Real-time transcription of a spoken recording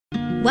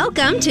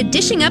Welcome to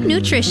Dishing Up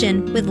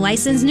Nutrition with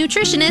licensed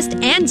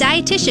nutritionists and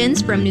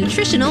dietitians from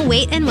Nutritional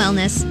Weight and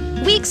Wellness.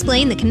 We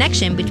explain the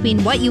connection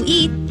between what you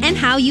eat and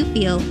how you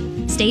feel.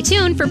 Stay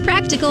tuned for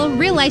practical,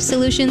 real-life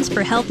solutions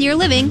for healthier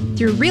living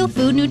through real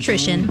food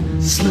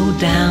nutrition. Slow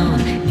down,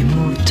 you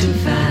move too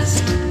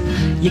fast.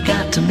 You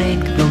got to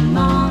make the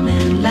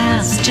morning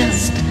last.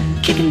 Just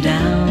kicking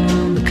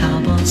down the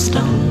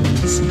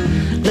cobblestones,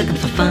 looking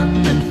for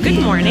fun and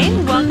Good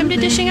morning. Welcome to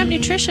Dishing Up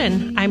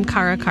Nutrition. I'm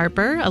Cara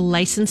Carper, a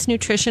licensed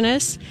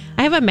nutritionist.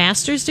 I have a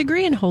master's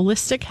degree in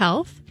holistic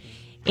health.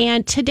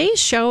 And today's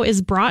show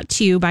is brought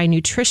to you by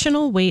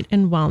Nutritional Weight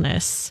and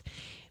Wellness.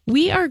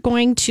 We are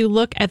going to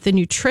look at the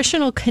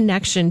nutritional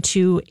connection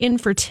to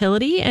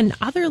infertility and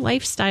other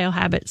lifestyle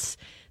habits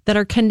that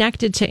are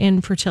connected to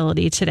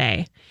infertility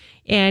today.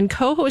 And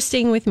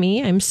co-hosting with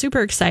me, I'm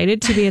super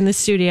excited to be in the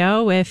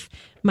studio with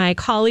my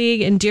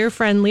colleague and dear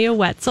friend, Leah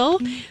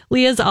Wetzel.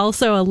 Leah is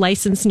also a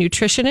licensed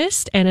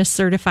nutritionist and a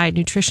certified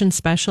nutrition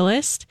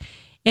specialist.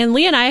 And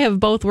Leah and I have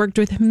both worked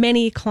with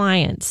many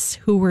clients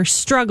who were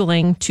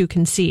struggling to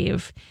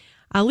conceive.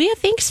 Leah,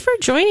 thanks for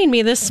joining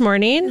me this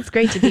morning. It's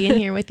great to be in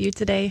here with you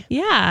today.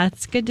 Yeah,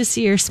 it's good to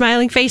see your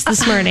smiling face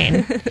this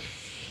morning.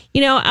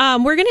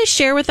 We're going to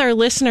share with our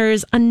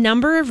listeners a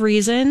number of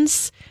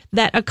reasons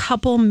that a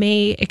couple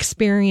may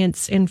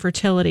experience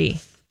infertility.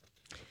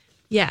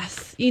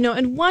 Yes.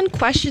 And one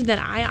question that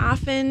I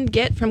often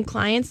get from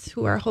clients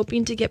who are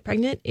hoping to get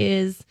pregnant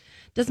is,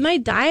 does my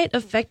diet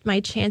affect my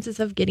chances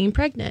of getting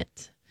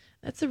pregnant?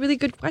 That's a really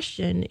good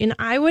question. And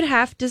I would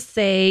have to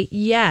say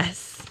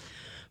yes.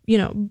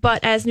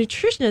 But as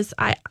nutritionists,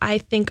 I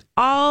think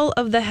all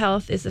of the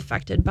health is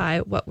affected by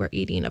what we're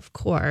eating, of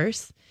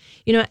course.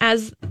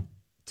 As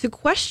to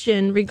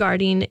question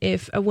regarding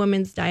if a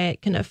woman's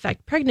diet can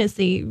affect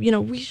pregnancy,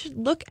 we should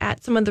look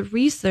at some of the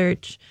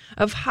research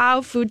of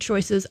how food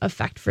choices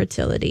affect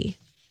fertility.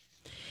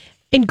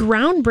 In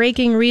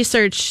groundbreaking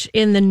research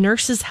in the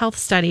Nurses' Health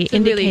Study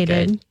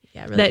indicated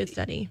really good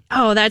study.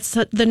 Oh,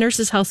 the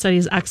Nurses' Health Study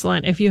is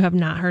excellent if you have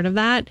not heard of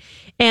that.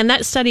 And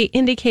that study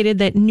indicated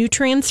that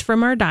nutrients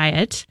from our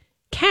diet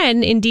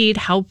can indeed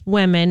help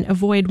women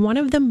avoid one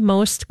of the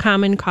most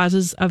common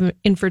causes of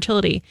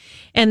infertility.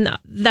 And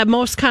the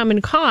most common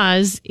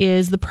cause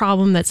is the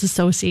problem that's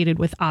associated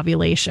with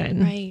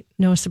ovulation. Right.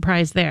 No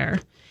surprise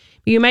there.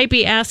 You might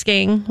be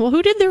asking, well,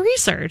 who did the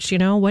research?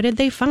 What did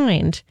they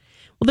find?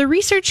 Well, the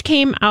research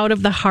came out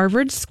of the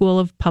Harvard School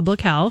of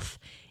Public Health.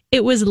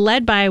 It was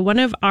led by one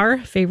of our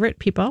favorite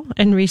people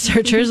and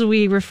researchers.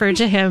 We refer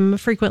to him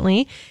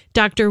frequently,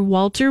 Dr.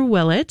 Walter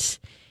Willett.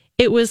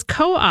 It was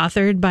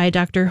co-authored by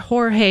Dr.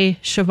 Jorge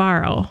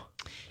Chavarro.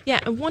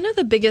 Yeah, one of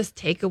the biggest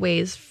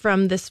takeaways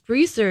from this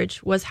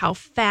research was how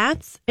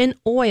fats and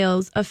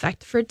oils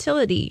affect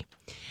fertility.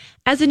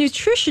 As a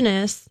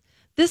nutritionist,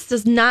 this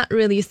does not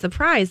really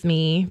surprise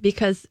me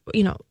because,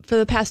 for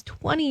the past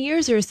 20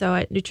 years or so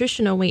at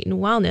Nutritional Weight and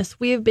Wellness,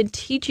 we have been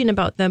teaching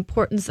about the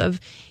importance of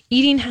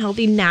eating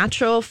healthy,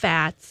 natural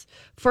fats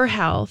for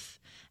health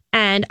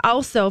and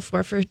also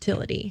for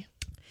fertility.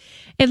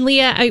 And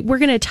Leah, we're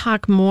going to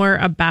talk more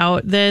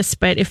about this,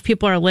 but if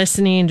people are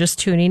listening, just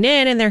tuning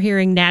in and they're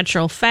hearing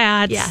natural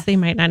fats, They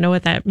might not know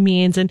what that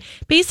means. And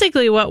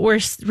basically what we're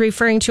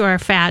referring to are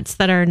fats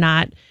that are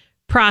not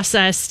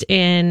processed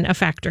in a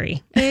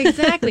factory.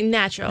 Exactly,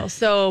 natural.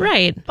 So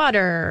right.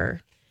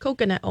 Butter,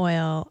 coconut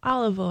oil,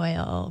 olive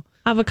oil.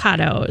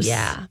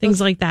 Avocados,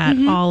 things like that,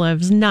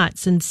 olives,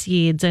 nuts, and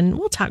seeds. And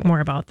we'll talk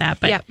more about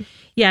that. But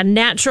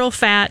natural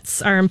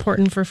fats are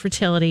important for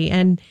fertility.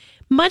 And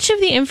much of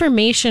the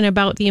information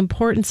about the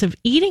importance of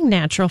eating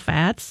natural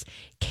fats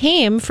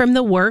came from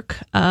the work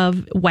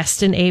of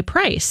Weston A.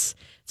 Price.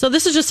 So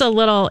this is just a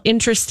little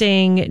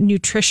interesting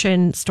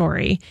nutrition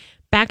story.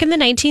 Back in the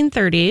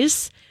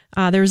 1930s,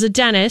 there was a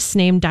dentist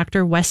named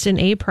Dr. Weston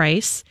A.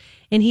 Price,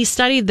 and he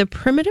studied the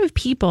primitive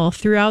people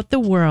throughout the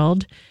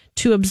world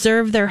to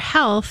observe their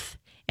health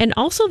and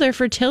also their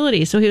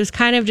fertility. So he was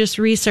kind of just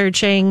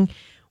researching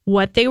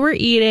what they were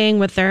eating,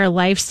 what their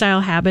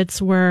lifestyle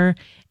habits were,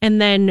 and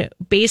then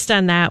based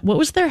on that, what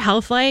was their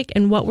health like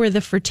and what were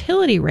the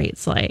fertility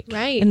rates like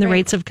and the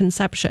rates of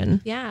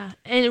conception? Yeah.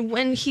 And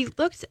when he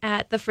looked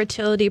at the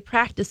fertility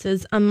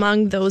practices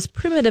among those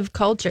primitive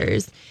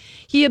cultures,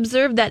 he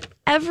observed that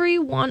every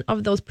one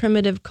of those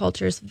primitive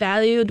cultures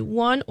valued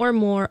one or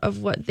more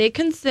of what they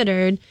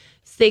considered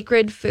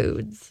sacred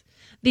foods.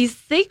 These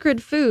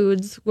sacred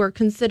foods were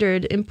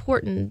considered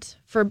important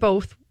for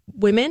both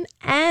women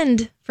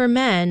and for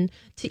men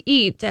to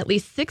eat at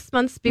least 6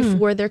 months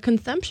before their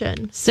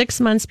conception. 6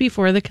 months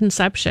before the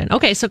conception.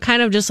 Okay, so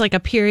kind of just like a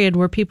period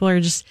where people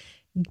are just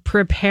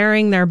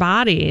preparing their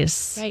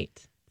bodies. Right.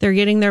 They're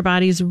getting their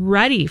bodies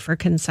ready for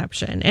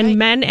conception, and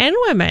men and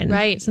women.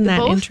 Right. Isn't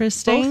that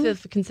interesting?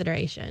 Both of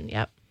consideration.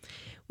 Yep.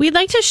 We'd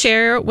like to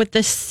share what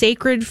the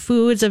sacred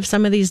foods of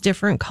some of these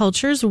different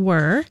cultures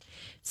were.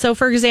 So,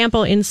 for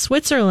example, in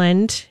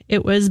Switzerland,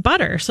 it was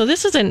butter. So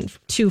this isn't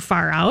too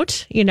far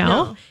out,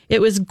 No. It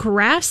was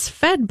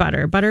grass-fed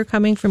butter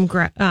coming from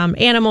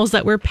animals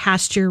that were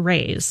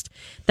pasture-raised.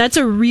 That's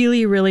a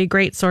really, really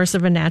great source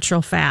of a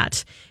natural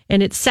fat.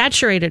 And it's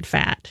saturated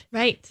fat.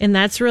 Right. And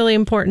that's really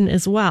important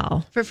as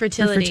well. For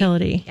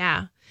fertility.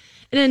 Yeah.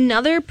 In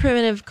another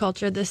primitive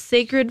culture, the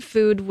sacred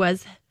food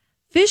was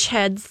fish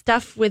heads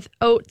stuffed with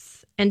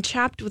oats and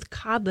chopped with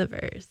cod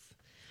livers.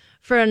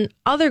 For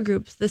other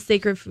groups, the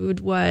sacred food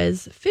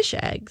was fish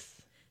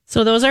eggs.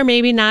 So those are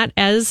maybe not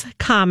as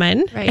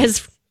common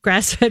as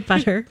grass-fed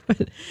butter.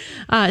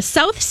 But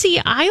South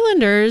Sea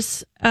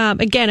Islanders,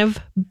 again, of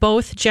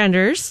both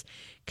genders,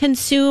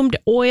 consumed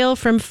oil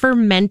from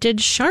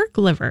fermented shark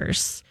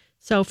livers.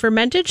 So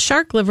fermented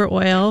shark liver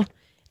oil,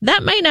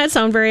 that might not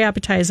sound very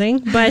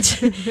appetizing,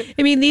 but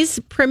I mean, these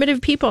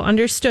primitive people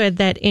understood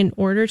that in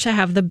order to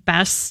have the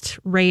best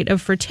rate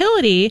of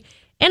fertility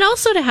and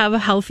also to have a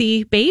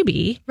healthy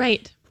baby,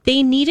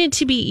 they needed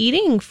to be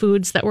eating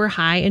foods that were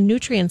high in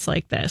nutrients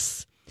like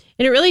this.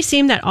 And it really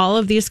seemed that all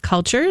of these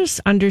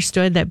cultures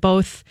understood that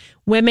both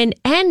women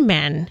and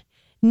men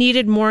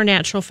needed more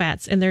natural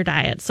fats in their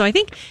diet. So I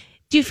think,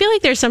 do you feel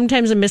like there's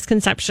sometimes a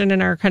misconception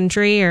in our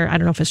country, or I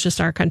don't know if it's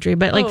just our country,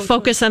 but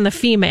focus on the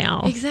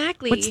female?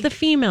 Exactly. What's the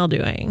female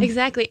doing?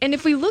 Exactly. And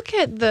if we look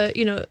at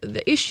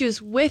the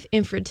issues with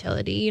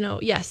infertility,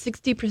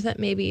 60%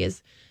 maybe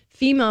is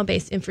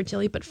female-based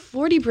infertility, but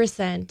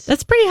 40%.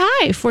 That's pretty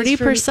high,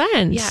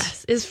 40%.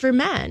 Yes, is for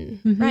men,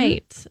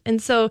 right?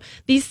 And so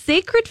these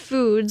sacred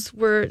foods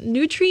were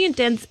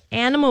nutrient-dense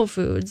animal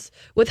foods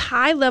with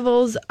high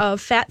levels of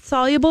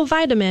fat-soluble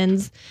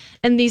vitamins,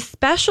 and these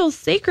special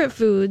sacred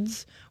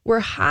foods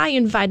were high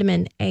in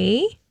vitamin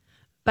A,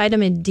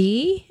 vitamin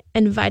D,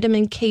 and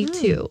vitamin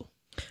K2.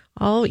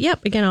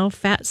 All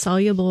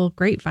fat-soluble,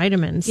 great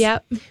vitamins.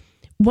 Yep.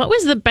 What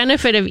was the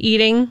benefit of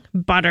eating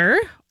butter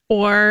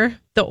or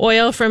the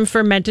oil from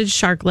fermented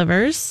shark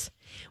livers?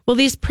 Well,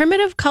 these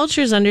primitive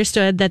cultures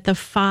understood that the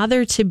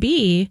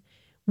father-to-be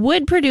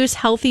would produce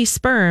healthy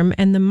sperm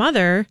and the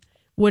mother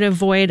would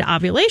avoid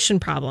ovulation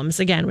problems,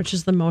 again, which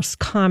is the most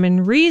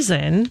common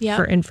reason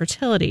for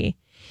infertility.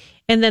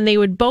 And then they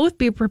would both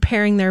be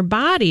preparing their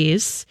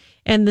bodies,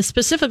 and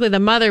specifically the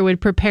mother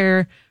would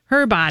prepare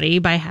her body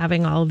by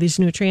having all of these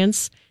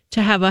nutrients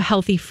to have a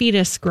healthy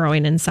fetus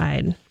growing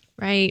inside.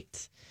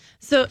 Right.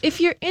 So if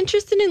you're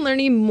interested in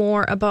learning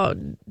more about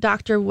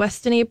Dr.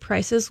 Weston A.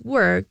 Price's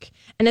work,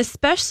 and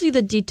especially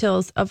the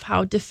details of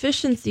how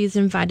deficiencies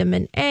in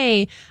vitamin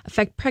A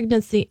affect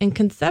pregnancy and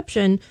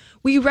conception,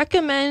 we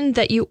recommend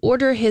that you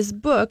order his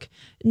book,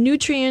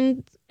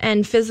 Nutrient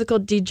and Physical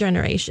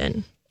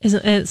Degeneration.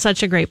 Isn't it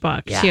such a great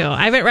book, too?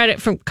 I haven't read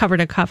it from cover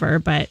to cover,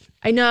 but...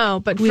 I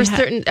know, but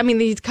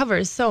he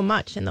covers so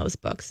much in those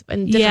books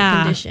and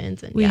different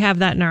conditions. And, we have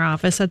that in our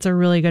office. That's a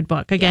really good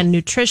book. Again,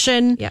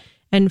 Nutrition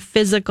and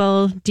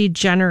Physical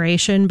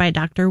Degeneration by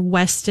Dr.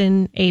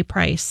 Weston A.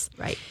 Price.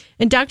 Right.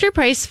 And Dr.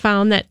 Price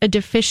found that a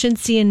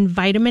deficiency in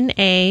vitamin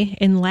A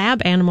in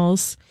lab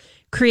animals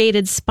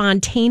created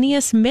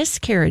spontaneous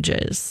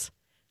miscarriages,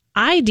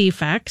 eye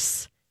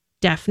defects,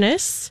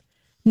 deafness,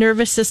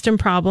 nervous system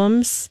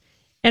problems,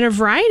 and a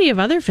variety of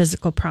other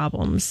physical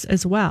problems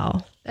as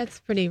well. That's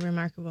pretty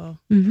remarkable.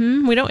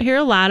 We don't hear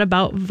a lot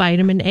about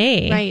vitamin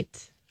A.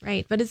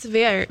 Right. But it's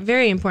very,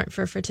 very important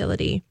for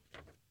fertility.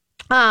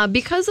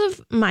 Because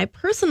of my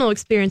personal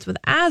experience with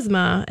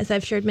asthma, as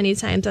I've shared many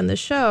times on the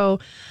show,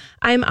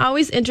 I'm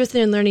always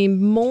interested in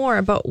learning more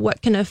about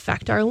what can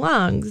affect our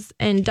lungs.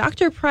 And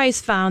Dr.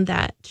 Price found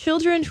that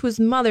children whose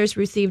mothers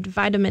received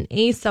vitamin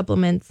A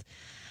supplements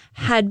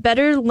had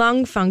better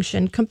lung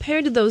function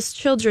compared to those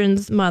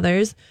children's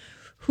mothers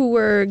who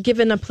were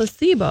given a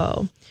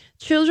placebo.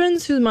 Children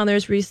whose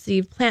mothers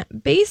received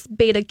plant-based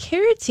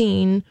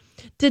beta-carotene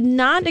did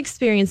not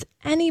experience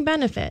any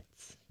benefits.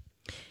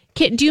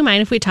 Do you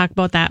mind if we talk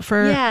about that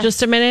for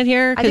just a minute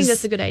here? I think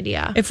that's a good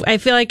idea. I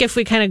feel like if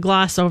we kind of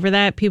gloss over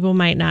that, people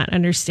might not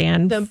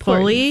understand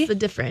fully the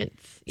difference.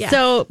 Yeah.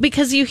 So,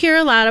 because you hear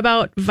a lot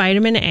about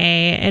vitamin A,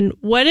 and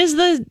what is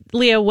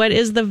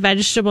the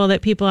vegetable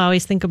that people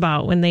always think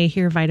about when they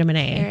hear vitamin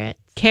A?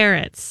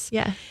 Carrots.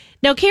 Yeah.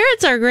 Now,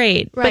 carrots are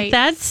great, but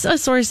that's a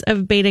source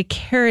of beta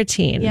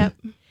carotene,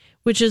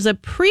 which is a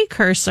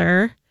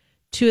precursor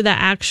to the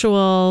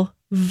actual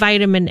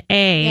vitamin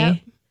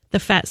A, the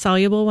fat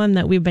soluble one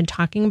that we've been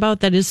talking about,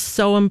 that is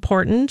so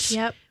important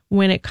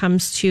when it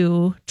comes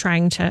to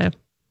trying to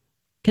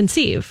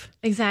conceive.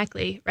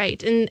 Exactly.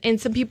 Right. And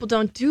some people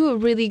don't do a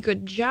really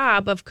good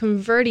job of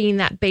converting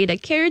that beta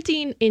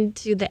carotene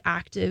into the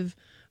active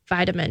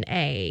vitamin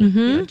A.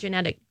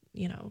 Genetic,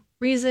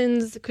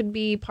 reasons could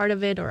be part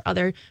of it, or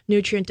other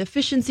nutrient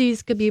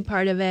deficiencies could be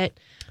part of it.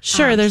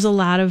 Sure, there's a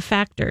lot of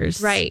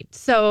factors. Right.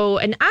 So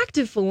an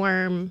active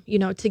form,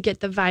 to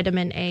get the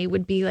vitamin A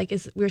would be we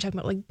were talking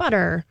about like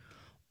butter,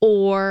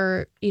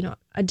 or,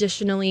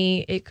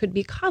 additionally, it could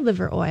be cod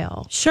liver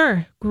oil.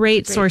 Sure.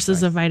 Great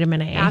sources of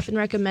vitamin A. I often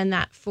recommend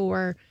that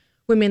for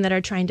women that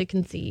are trying to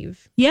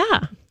conceive.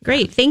 Yeah.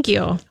 Great. Thank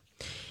you.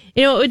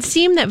 It would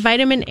seem that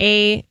vitamin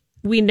A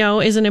we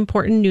know is an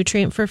important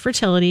nutrient for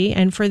fertility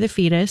and for the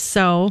fetus.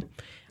 So,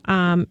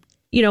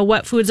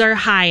 what foods are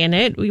high in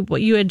it?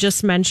 What you had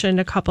just mentioned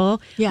a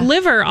couple. Yeah.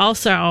 Liver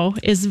also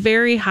is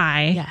very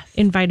high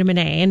in vitamin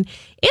A. And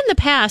in the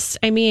past,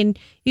 you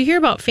hear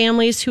about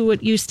families who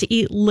would used to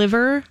eat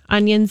liver,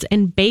 onions,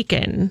 and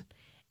bacon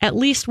at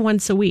least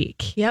once a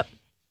week. Yep.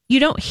 You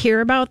don't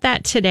hear about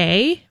that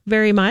today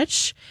very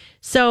much.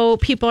 So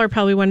people are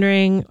probably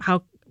wondering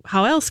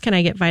how else can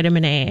I get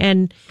vitamin A?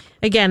 And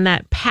again,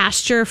 that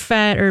pasture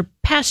fed or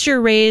pasture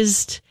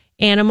raised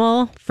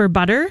animal for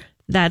butter,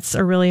 that's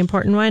a really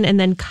important one. And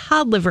then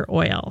cod liver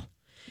oil.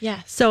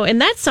 Yes. So,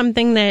 and that's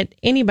something that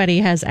anybody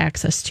has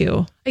access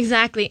to.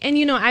 Exactly.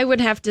 And, I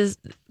would have to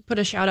put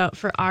a shout out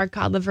for our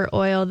cod liver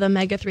oil, the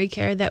omega-3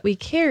 care that we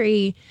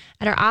carry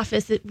at our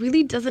office. It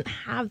really doesn't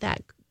have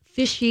that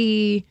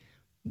fishy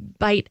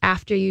bite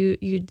after you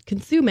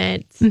consume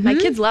it. Mm-hmm. My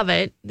kids love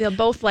it. They'll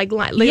both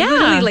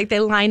literally they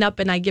line up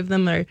and I give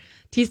them a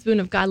teaspoon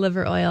of cod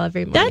liver oil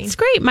every morning. That's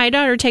great. My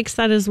daughter takes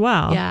that as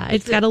well. Yeah.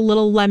 It's got a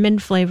little lemon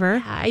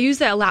flavor. Yeah, I use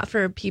that a lot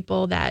for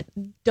people that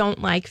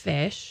don't like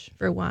fish,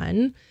 for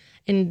one,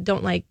 and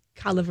don't like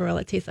cod liver oil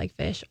that tastes like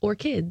fish, or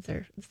kids.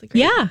 It's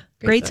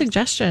great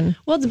suggestion.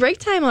 Well, it's break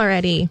time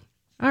already.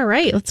 All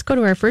right, let's go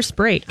to our first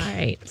break. All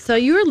right. So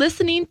you are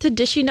listening to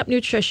Dishing Up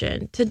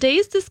Nutrition.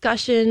 Today's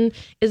discussion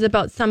is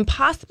about some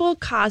possible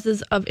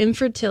causes of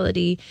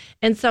infertility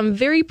and some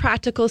very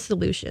practical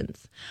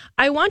solutions.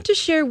 I want to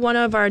share one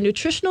of our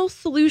nutritional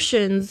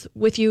solutions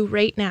with you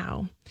right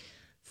now.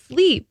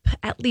 Sleep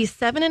at least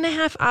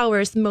 7.5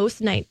 hours most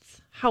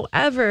nights.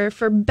 However,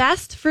 for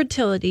best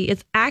fertility,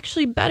 it's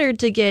actually better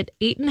to get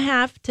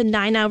 8.5 to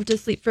 9 hours of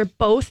sleep for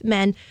both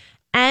men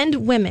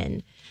and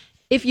women.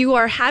 If you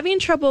are having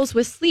troubles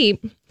with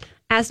sleep,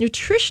 as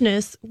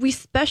nutritionists, we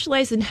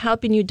specialize in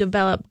helping you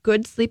develop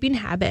good sleeping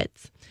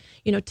habits.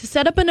 To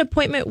set up an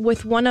appointment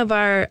with one of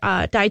our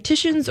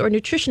dietitians or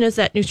nutritionists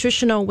at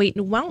Nutritional Weight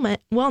and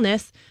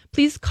Wellness,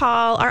 please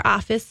call our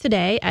office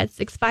today at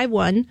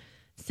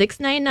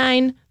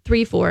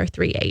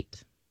 651-699-3438.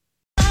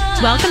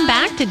 Welcome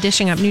back to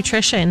Dishing Up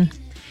Nutrition.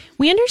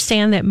 We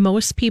understand that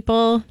most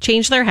people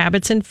change their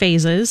habits in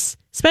phases,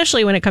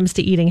 especially when it comes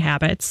to eating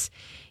habits.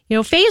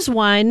 Phase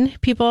 1,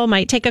 people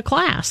might take a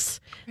class.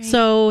 Right.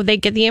 So they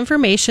get the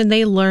information,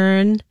 they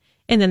learn,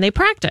 and then they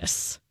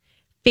practice.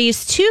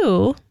 Phase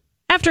 2,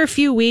 after a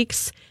few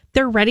weeks,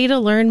 they're ready to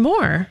learn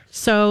more.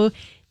 So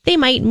they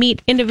might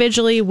meet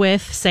individually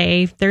with,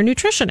 say, their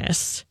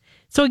nutritionist.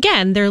 So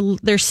again,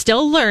 they're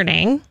still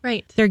learning.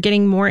 Right. They're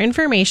getting more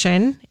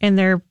information,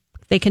 and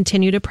they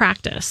continue to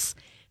practice.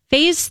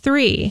 Phase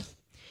 3.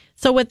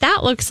 So what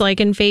that looks like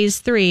in phase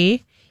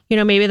 3,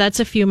 maybe that's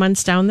a few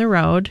months down the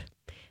road.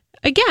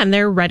 Again,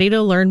 they're ready to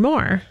learn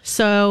more.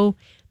 So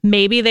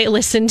maybe they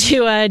listen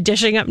to a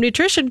Dishing Up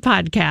Nutrition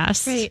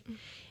podcast. Right.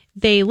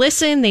 They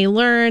listen, they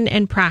learn,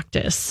 and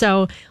practice.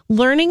 So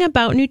learning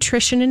about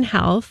nutrition and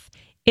health,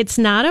 it's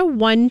not a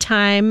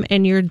one-time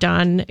and you're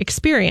done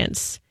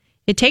experience.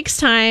 It takes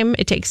time,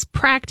 it takes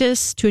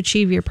practice to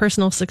achieve your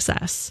personal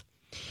success.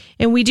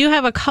 And we do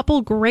have a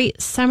couple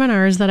great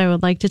seminars that I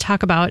would like to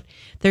talk about.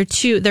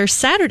 They're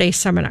Saturday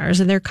seminars,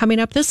 and they're coming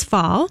up this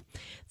fall.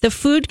 The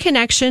Food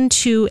Connection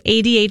to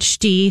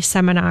ADHD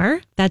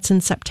seminar, that's in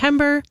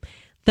September.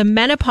 The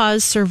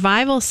Menopause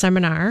Survival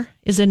seminar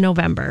is in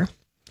November.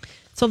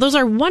 So those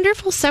are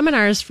wonderful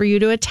seminars for you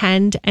to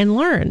attend and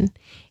learn.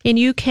 And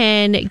you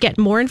can get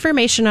more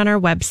information on our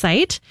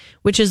website,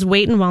 which is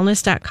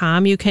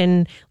weightandwellness.com. You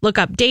can look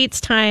up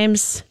dates,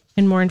 times,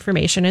 and more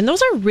information. And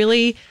those are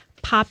really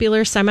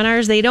popular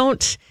seminars. They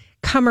don't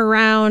come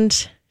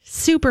around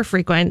super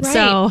frequent. Right.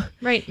 So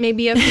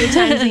maybe a few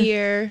times a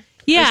year.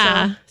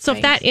 Yeah. So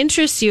if that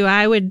interests you,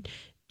 I would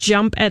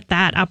jump at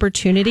that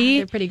opportunity. Yeah,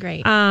 they're pretty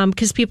great.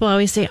 Because people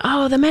always say,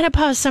 oh, the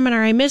menopause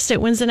seminar, I missed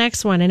it. When's the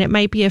next one? And it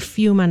might be a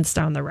few months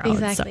down the road.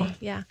 Exactly. So.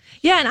 Yeah.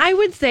 Yeah. And I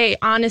would say,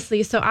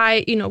 honestly, so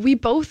we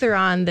both are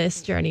on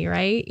this journey,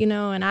 right?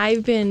 And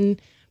I've been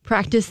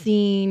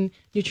practicing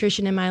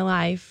nutrition in my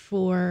life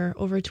for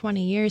over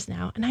 20 years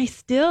now. And I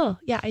still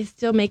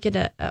make it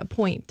a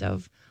point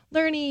of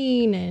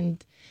learning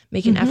and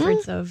making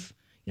efforts of,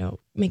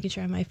 making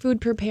sure I have my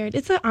food prepared.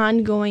 It's an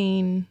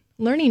ongoing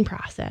learning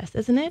process,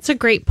 isn't it? It's a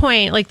great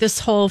point. Like this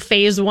whole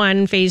phase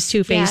 1, phase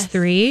 2, phase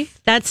 3,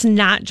 that's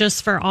not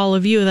just for all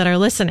of you that are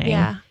listening.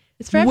 Yeah.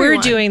 It's for everyone.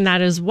 We're doing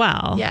that as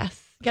well.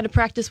 Yes. Got to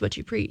practice what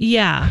you preach.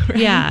 Yeah. Right?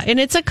 Yeah. And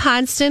it's a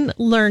constant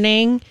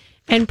learning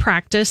and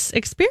practice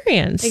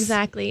experience.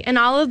 Exactly. And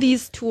all of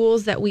these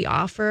tools that we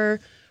offer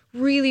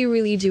really,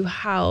 really do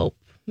help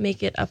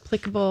make it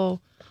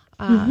applicable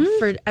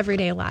for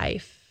everyday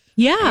life.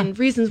 Yeah. And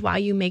reasons why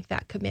you make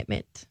that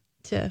commitment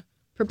to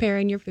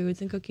preparing your foods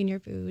and cooking your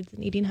foods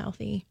and eating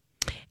healthy.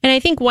 And I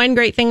think one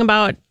great thing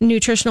about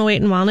Nutritional Weight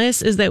and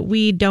Wellness is that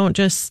we don't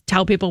just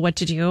tell people what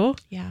to do.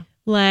 Yeah.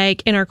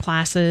 Like in our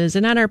classes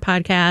and on our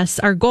podcasts,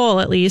 our goal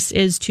at least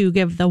is to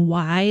give the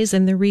whys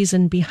and the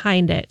reason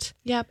behind it.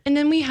 Yep. And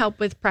then we help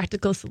with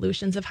practical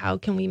solutions of how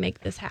can we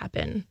make this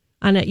happen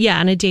On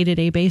a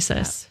day-to-day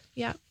basis.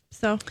 Yep.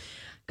 So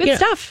Good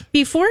stuff.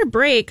 Before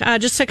break,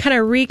 just to kind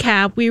of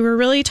recap, we were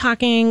really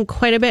talking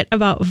quite a bit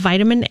about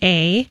vitamin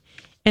A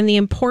and the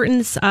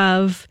importance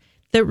of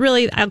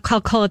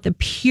I'll call it the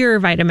pure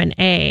vitamin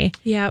A.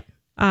 Yep.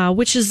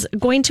 Which is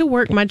going to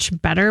work much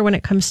better when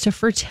it comes to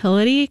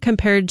fertility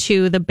compared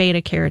to the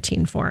beta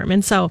carotene form.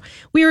 And so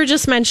we were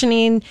just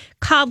mentioning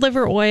cod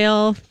liver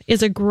oil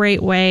is a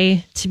great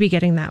way to be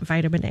getting that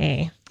vitamin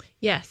A.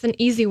 Yes, an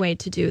easy way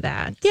to do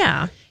that.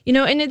 Yeah.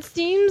 And it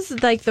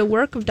seems like the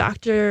work of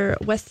Dr.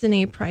 Weston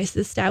A. Price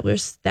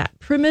established that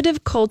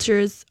primitive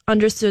cultures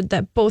understood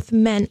that both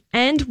men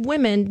and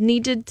women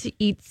needed to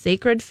eat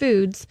sacred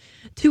foods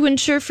to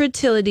ensure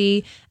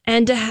fertility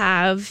and to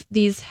have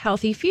these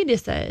healthy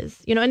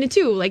fetuses. And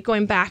too, like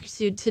going back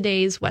to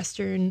today's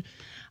Western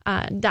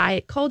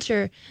diet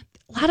culture,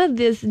 a lot of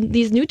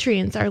these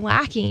nutrients are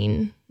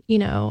lacking,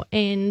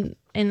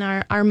 in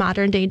our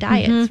modern day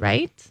diets,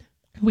 right?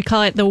 We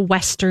call it the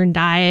Western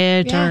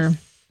diet, Yes. or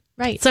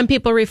Right. some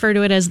people refer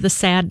to it as the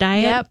SAD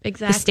diet. Yep,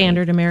 exactly. The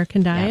standard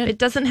American diet. Yep. It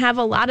doesn't have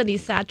a lot of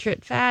these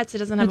saturated fats. It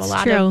doesn't have That's a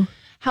lot true. of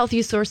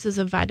healthy sources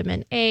of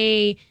vitamin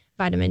A,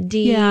 vitamin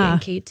D, and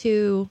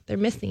K2. They're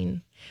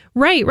missing.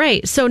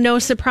 Right. So no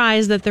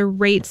surprise that the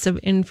rates of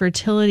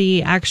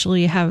infertility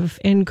actually have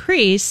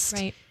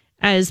increased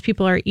as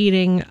people are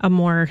eating a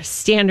more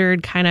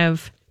standard kind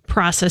of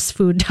processed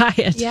food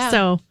diet. Yeah.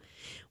 So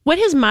what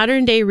has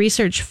modern day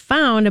research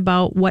found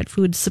about what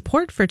foods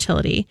support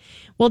fertility?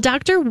 Well,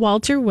 Dr.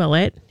 Walter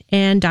Willett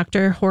and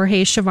Dr.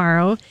 Jorge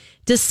Chavarro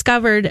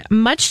discovered,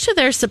 much to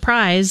their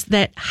surprise,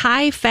 that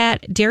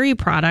high-fat dairy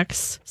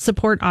products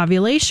support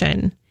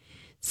ovulation.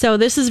 So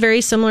this is very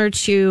similar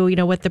to,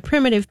 what the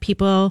primitive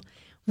people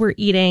were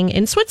eating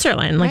in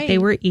Switzerland. Like they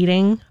were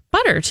eating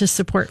butter to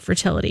support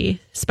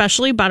fertility,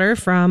 especially butter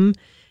from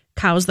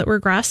cows that were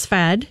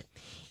grass-fed.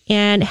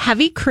 And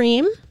heavy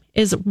cream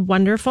is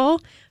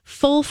wonderful.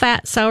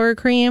 Full-fat sour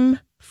cream,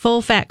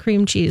 full-fat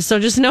cream cheese. So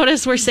just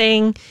notice we're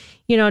saying,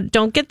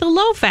 don't get the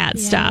low-fat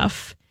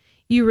stuff.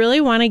 You really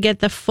want to get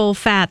the full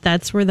fat.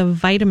 That's where the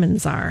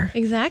vitamins are.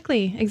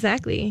 Exactly.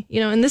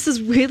 And this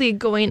is really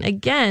going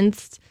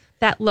against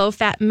that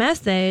low-fat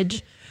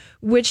message,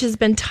 which has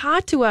been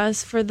taught to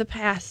us for the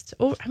past,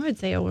 I would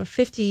say over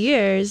 50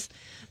 years.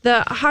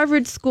 The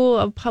Harvard School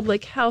of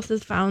Public Health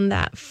has found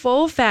that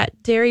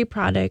full-fat dairy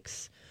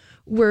products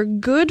were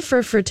good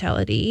for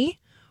fertility,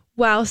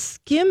 while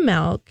skim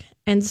milk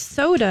and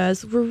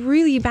sodas were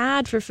really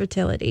bad for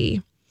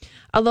fertility.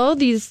 Although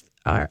these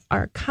are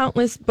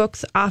countless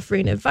books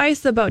offering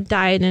advice about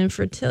diet and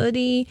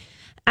fertility,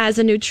 as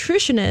a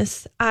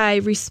nutritionist, I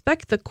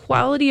respect the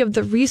quality of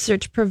the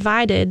research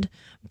provided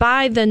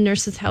by the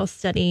Nurses' Health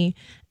Study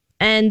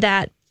and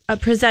that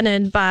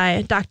presented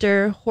by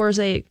Dr.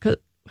 Jorge,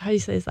 how do you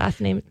say his last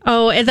name?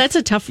 Oh, and that's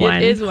a tough one.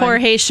 It is one.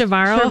 Jorge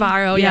Chavarro.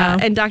 Chavarro, yeah.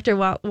 And Dr.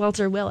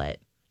 Walter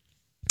Willett.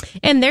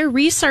 And their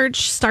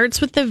research starts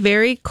with the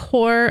very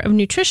core of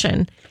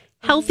nutrition,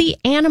 healthy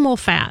animal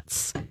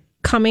fats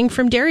coming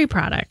from dairy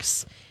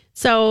products.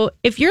 So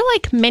if you're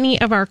like many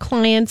of our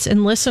clients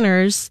and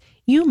listeners,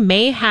 you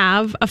may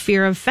have a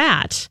fear of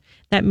fat.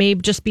 That may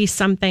just be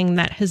something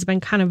that has been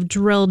kind of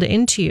drilled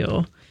into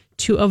you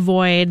to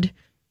avoid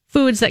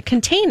foods that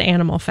contain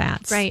animal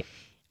fats. Right.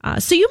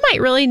 So you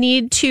might really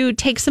need to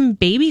take some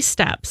baby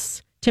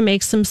steps to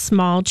make some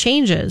small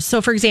changes. So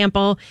for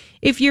example,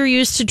 if you're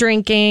used to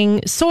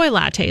drinking soy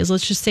lattes,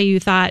 let's just say you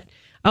thought,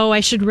 I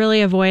should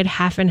really avoid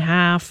half and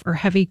half or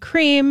heavy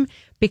cream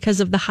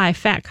because of the high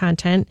fat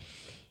content,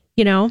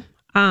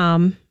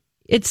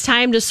 it's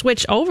time to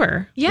switch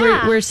over.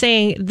 Yeah. We're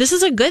saying this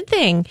is a good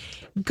thing.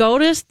 Go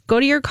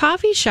to your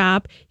coffee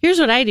shop. Here's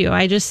what I do.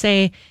 I just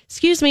say,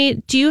 excuse me,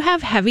 do you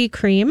have heavy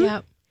cream?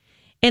 Yep.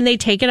 And they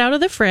take it out of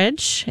the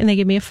fridge and they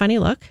give me a funny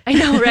look. I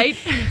know, right?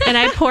 And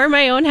I pour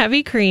my own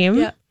heavy cream.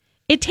 Yep.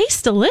 It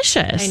tastes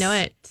delicious. I know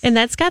it. And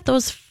that's got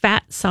those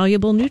fat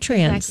soluble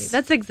nutrients. Exactly.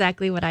 That's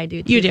exactly what I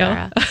do too, You do?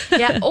 Sarah.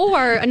 Yeah.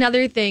 Or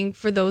another thing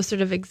for those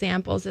sort of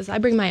examples is I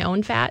bring my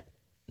own fat.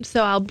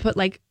 So I'll put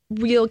like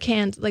real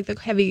cans, like the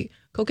heavy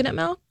coconut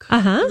milk,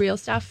 the real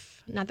stuff,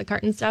 not the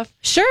carton stuff.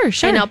 Sure.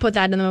 And I'll put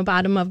that in the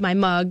bottom of my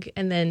mug,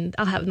 and then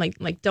I'll have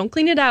like don't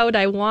clean it out.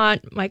 I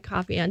want my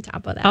coffee on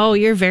top of that. Oh,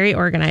 you're very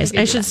organized.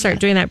 I should start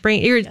doing that.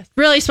 You're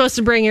really supposed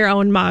to bring your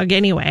own mug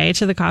anyway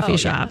to the coffee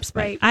shops.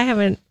 Yeah, right. I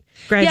haven't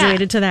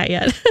graduated to that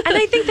yet. And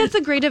I think that's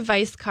a great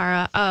advice,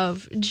 Cara,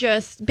 of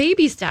just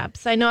baby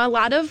steps. I know a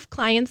lot of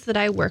clients that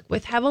I work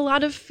with have a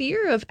lot of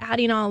fear of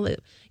adding a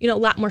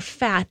lot more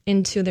fat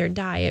into their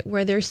diet,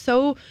 where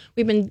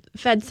we've been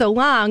fed so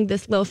long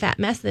this low fat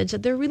message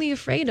that they're really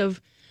afraid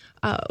of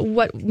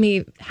what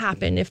may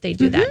happen if they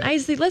do that. And I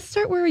say, let's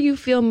start where you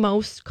feel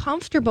most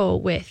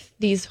comfortable with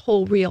these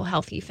whole real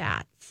healthy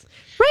fats.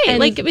 Right. And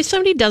like if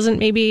somebody doesn't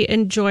maybe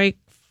enjoy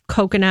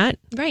coconut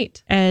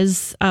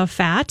as a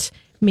fat,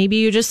 maybe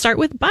you just start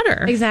with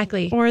butter.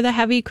 Exactly. Or the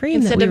heavy cream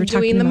instead that we were of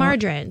doing talking the about.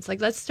 margarines.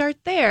 Like, let's start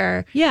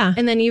there. Yeah.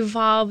 And then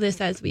evolve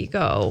this as we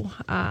go.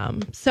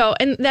 And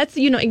that's,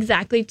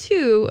 exactly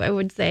too, I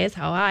would say, is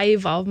how I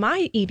evolve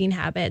my eating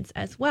habits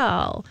as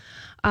well.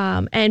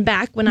 And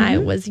back when I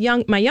was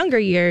my younger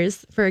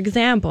years, for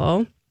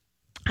example,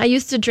 I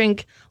used to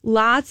drink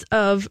lots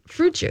of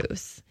fruit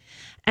juice.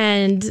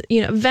 And,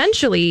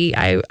 eventually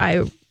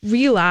I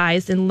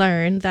realized and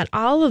learned that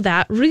all of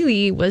that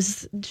really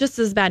was just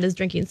as bad as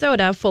drinking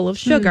soda full of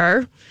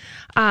sugar.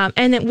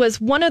 And it was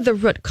one of the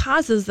root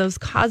causes that was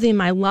causing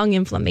my lung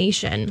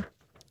inflammation,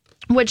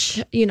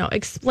 which,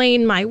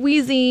 explained my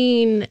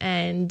wheezing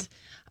and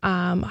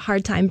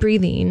hard time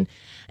breathing.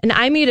 And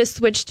I made a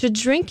switch to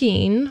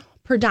drinking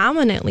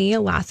predominantly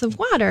lots of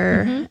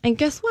water. And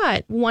guess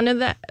what? One of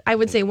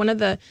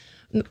the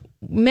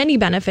many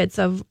benefits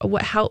of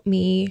what helped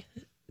me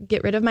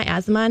get rid of my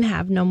asthma and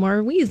have no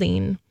more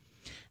wheezing.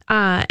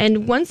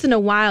 And once in a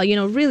while,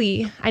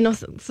 really, I know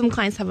some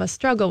clients have a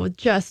struggle with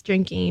just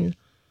drinking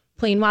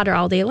plain water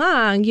all day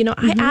long.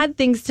 I add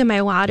things to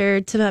my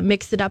water to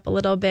mix it up a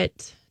little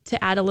bit,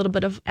 to add a little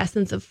bit of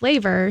essence of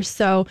flavor.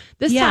 So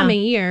this time of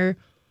year,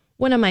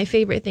 one of my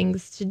favorite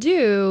things to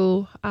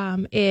do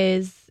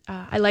is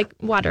I like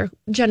water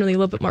generally a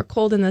little bit more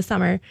cold in the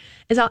summer,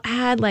 is I'll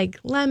add like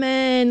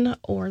lemon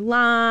or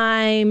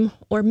lime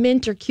or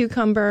mint or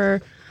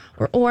cucumber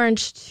or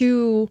orange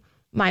to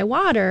my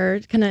water,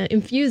 kind of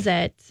infuse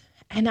it.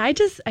 And I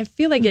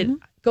feel like it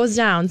goes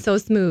down so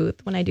smooth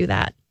when I do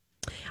that.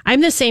 I'm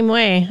the same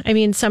way. I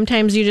mean,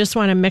 sometimes you just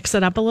want to mix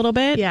it up a little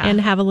bit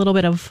and have a little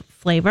bit of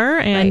flavor.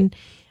 And,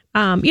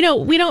 we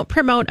don't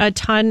promote a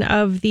ton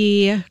of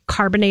the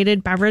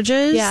carbonated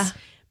beverages. Yeah.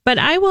 But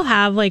I will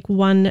have like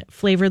one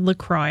flavored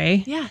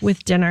LaCroix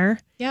with dinner.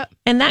 Yep.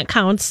 And that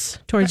counts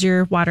towards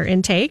your water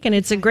intake. And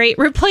it's a great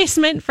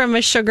replacement from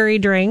a sugary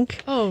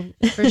drink. Oh,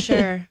 for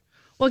sure.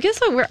 Well, guess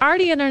what? We're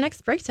already at our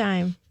next break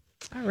time.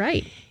 All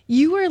right.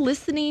 You are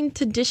listening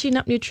to Dishing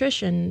Up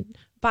Nutrition,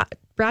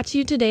 brought to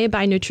you today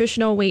by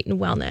Nutritional Weight and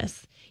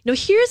Wellness.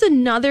 Here's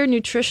another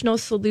nutritional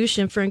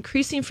solution for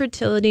increasing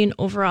fertility and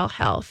overall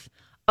health.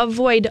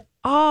 Avoid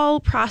all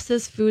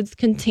processed foods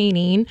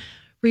containing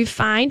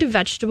refined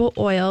vegetable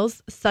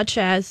oils such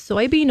as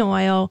soybean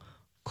oil,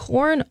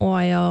 corn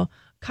oil,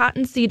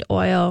 cottonseed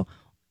oil,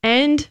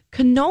 and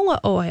canola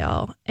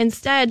oil.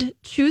 Instead,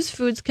 choose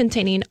foods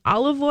containing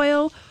olive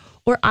oil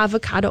or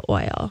avocado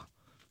oil.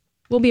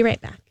 We'll be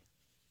right back.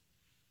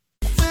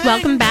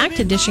 Welcome back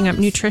to Dishing Up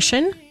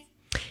Nutrition.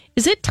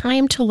 Is it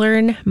time to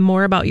learn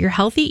more about your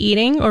healthy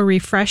eating or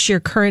refresh your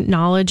current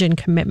knowledge and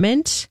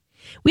commitment?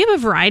 We have a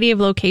variety of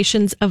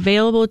locations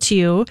available to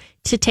you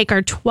to take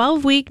our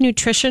 12-week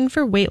Nutrition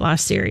for Weight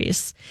Loss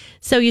series.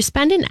 So you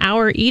spend an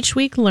hour each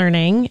week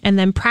learning and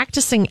then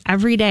practicing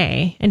every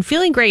day and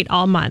feeling great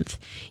all month.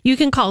 You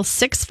can call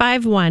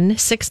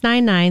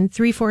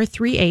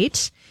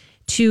 651-699-3438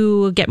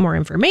 to get more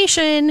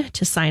information,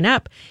 to sign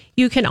up.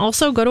 You can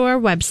also go to our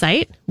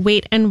website,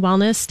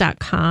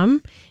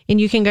 weightandwellness.com, and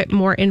you can get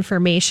more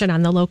information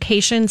on the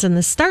locations and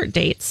the start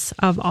dates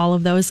of all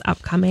of those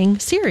upcoming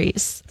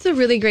series. It's a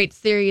really great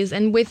series.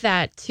 And with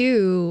that,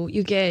 too,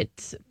 you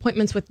get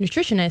appointments with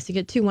nutritionists. You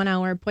get 2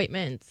 1-hour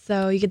appointments.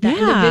 So you get that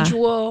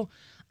individual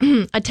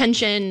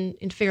attention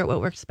and figure out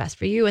what works best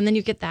for you. And then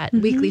you get that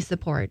weekly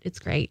support. It's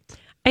great.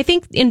 I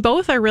think in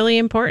both are really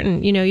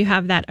important. You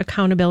have that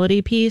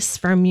accountability piece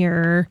from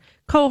your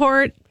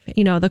cohort,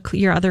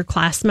 your other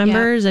class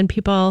members, and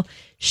people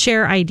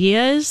share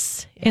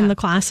ideas in the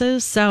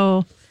classes.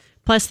 So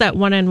plus that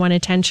one-on-one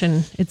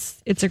attention,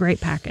 it's a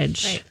great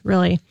package,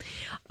 really.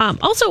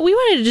 Also, we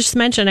wanted to just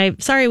mention,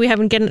 sorry we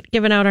haven't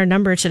given out our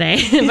number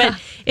today, but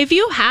if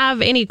you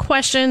have any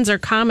questions or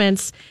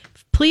comments,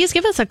 please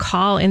give us a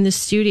call in the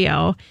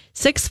studio,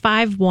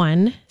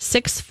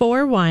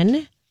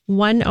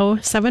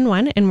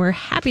 651-641-1071, and we're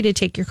happy to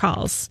take your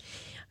calls.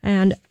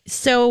 And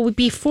so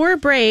before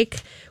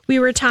break, we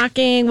were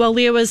talking,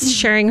 Leah was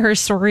sharing her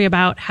story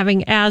about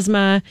having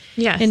asthma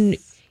and,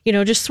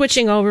 just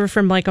switching over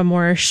from like a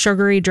more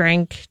sugary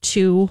drink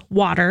to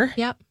water.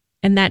 Yep.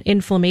 And that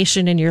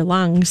inflammation in your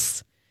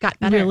lungs got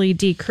better. Really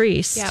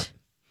decreased. Yep.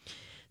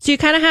 So you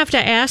kind of have to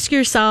ask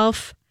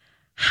yourself,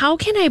 how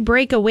can I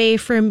break away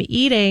from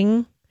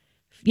eating,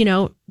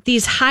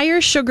 these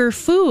higher sugar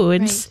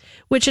foods,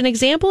 which an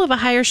example of a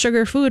higher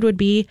sugar food would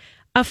be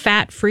a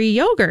fat-free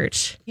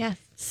yogurt. Yes.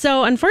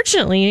 So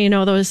unfortunately,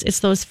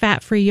 those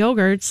fat-free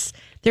yogurts,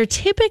 they're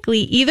typically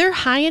either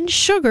high in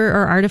sugar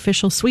or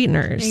artificial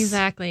sweeteners.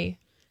 Exactly.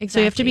 So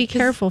you have to be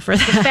careful for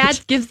that. The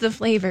fat gives the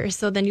flavor,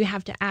 so then you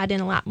have to add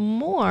in a lot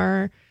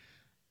more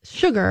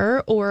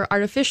sugar or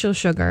artificial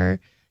sugar.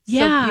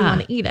 Yeah. So you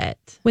want to eat it.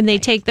 When they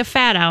take the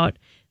fat out,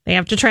 they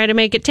have to try to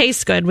make it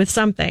taste good with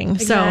something.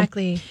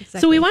 Exactly.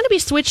 So we want to be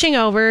switching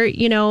over,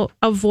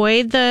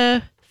 avoid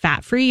the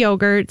fat-free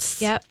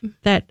yogurts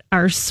that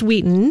are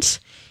sweetened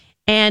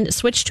and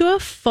switch to a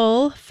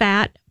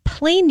full-fat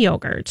plain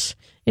yogurt.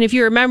 And if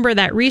you remember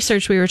that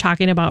research we were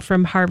talking about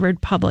from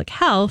Harvard Public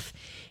Health,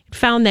 it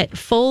found that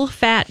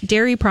full-fat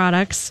dairy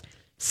products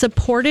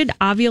supported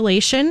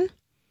ovulation.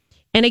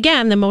 And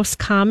again, the most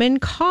common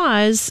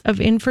cause of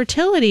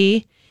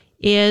infertility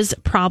is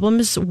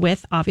problems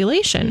with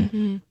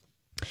ovulation.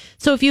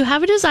 So if you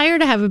have a desire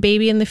to have a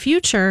baby in the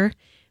future,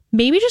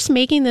 maybe just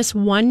making this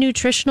one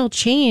nutritional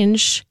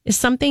change is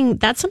something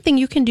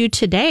you can do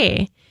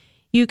today.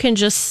 You can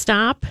just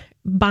stop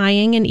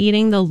buying and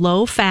eating the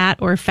low fat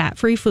or fat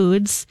free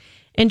foods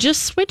and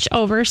just switch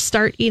over,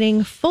 start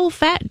eating full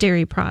fat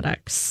dairy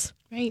products.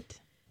 Right.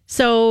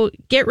 So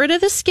get rid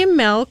of the skim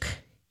milk,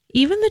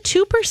 even the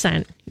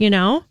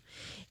 2%,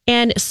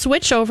 and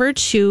switch over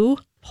to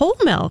whole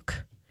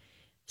milk.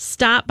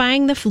 Stop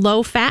buying the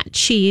low fat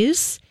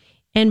cheese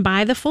and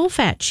buy the full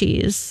fat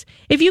cheese.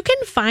 If you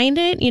can find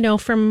it,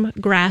 from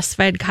grass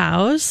fed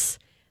cows,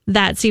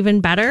 that's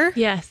even better.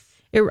 Yes.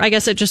 I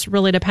guess it just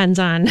really depends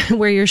on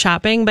where you're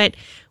shopping, but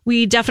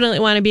we definitely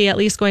want to be at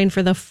least going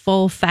for the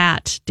full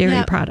fat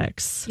dairy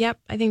products. Yep.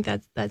 I think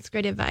that's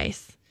great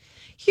advice.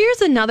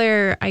 Here's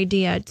another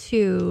idea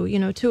too,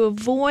 to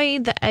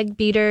avoid the egg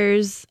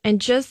beaters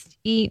and just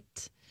eating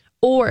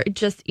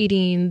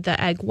the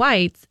egg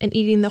whites and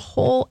eating the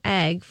whole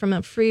egg from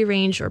a free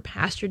range or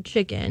pastured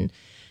chicken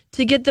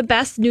to get the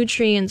best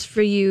nutrients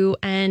for you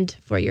and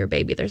for your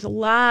baby. There's a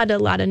lot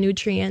of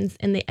nutrients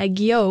in the egg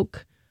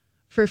yolk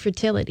for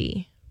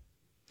fertility.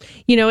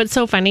 It's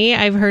so funny.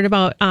 I've heard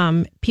about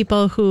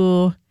people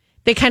who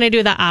they kind of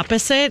do the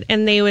opposite,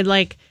 and they would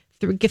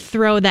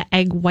throw the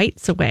egg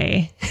whites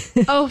away.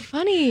 Oh,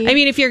 funny. I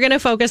mean, if you're going to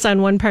focus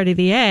on one part of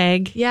the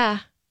egg,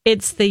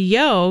 it's the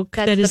yolk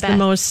that is the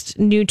most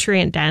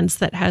nutrient dense,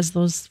 that has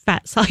those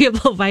fat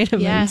soluble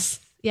vitamins.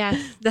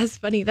 Yes, that's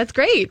funny. That's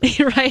great.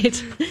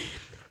 Right.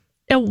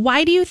 Now,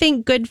 why do you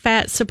think good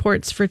fat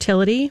supports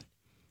fertility?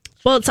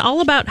 Well, it's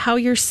all about how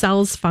your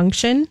cells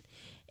function.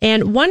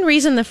 And one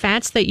reason the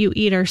fats that you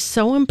eat are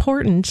so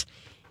important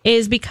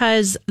is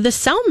because the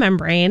cell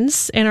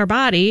membranes in our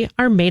body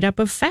are made up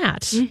of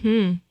fat.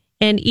 Mm-hmm.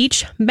 And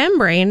each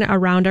membrane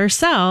around our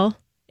cell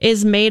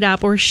is made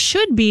up, or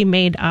should be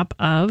made up,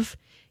 of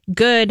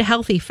good,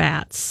 healthy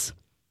fats.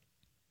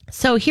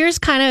 So here's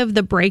kind of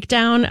the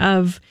breakdown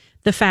of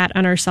the fat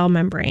on our cell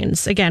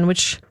membranes, again,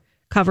 which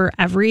cover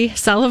every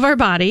cell of our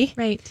body.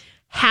 Right.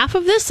 Half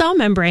of the cell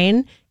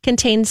membrane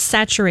contains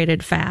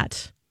saturated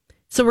fat.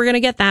 So we're going to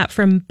get that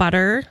from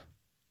butter,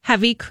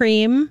 heavy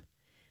cream,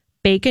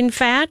 bacon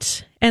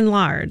fat, and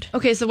lard.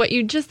 Okay, so what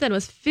you just said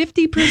was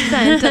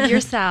 50% of your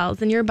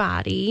cells in your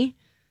body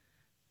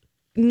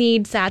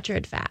need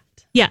saturated fat.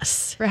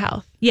 Yes. For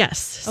health.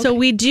 Yes. Okay. So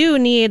we do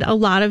need a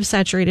lot of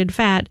saturated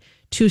fat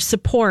to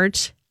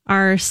support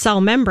our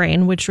cell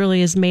membrane, which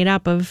really is made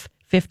up of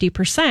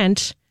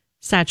 50%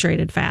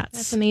 saturated fats.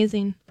 That's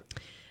amazing.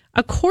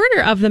 A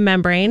quarter of the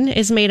membrane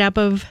is made up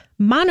of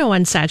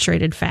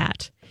monounsaturated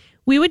fat.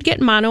 We would get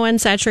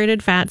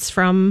monounsaturated fats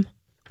from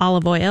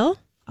olive oil,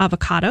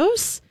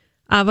 avocados,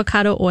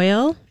 avocado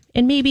oil,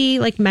 and maybe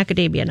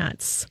macadamia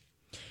nuts.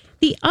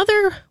 The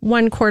other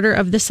 1/4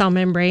 of the cell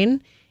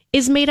membrane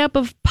is made up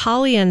of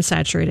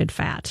polyunsaturated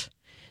fat.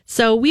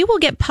 So we will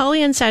get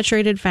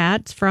polyunsaturated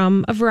fats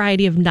from a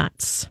variety of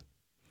nuts.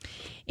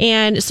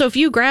 And so if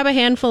you grab a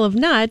handful of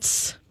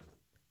nuts,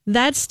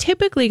 that's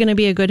typically going to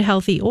be a good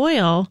healthy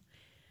oil.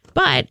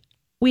 But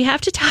we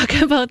have to talk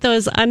about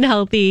those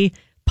unhealthy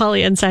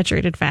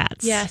polyunsaturated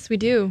fats. Yes, we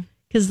do.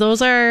 Because those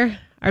they're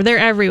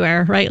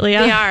everywhere, right,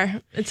 Leah? They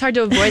are. It's hard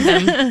to avoid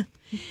them.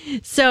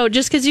 So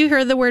just because you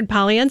heard the word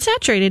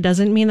polyunsaturated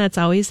doesn't mean that's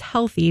always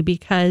healthy,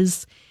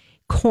 because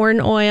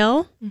corn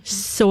oil,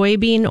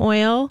 soybean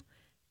oil,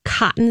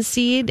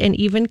 cottonseed, and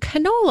even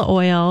canola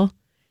oil,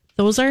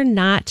 those are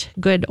not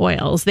good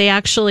oils. They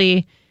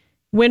actually,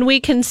 when we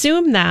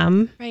consume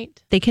them,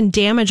 they can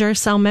damage our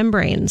cell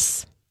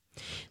membranes.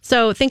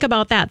 So think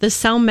about that. The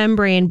cell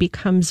membrane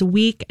becomes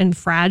weak and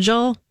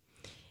fragile.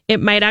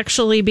 It might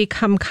actually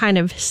become kind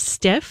of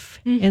stiff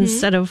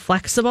instead of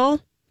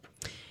flexible.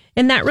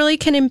 And that really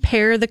can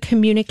impair the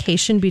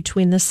communication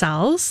between the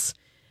cells.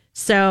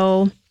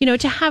 So,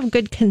 to have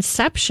good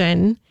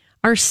conception,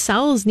 our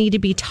cells need to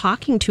be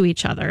talking to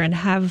each other and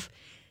have,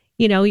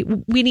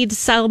 we need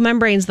cell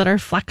membranes that are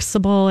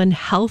flexible and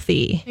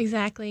healthy.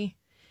 Exactly.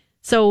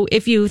 So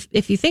if you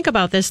think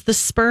about this, the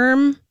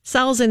sperm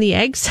cells and the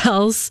egg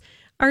cells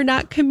are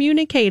not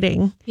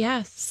communicating.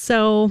 Yes.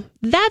 So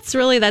that's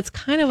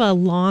kind of a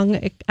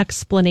long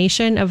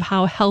explanation of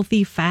how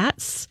healthy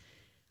fats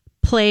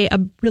play a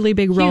really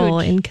big role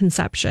in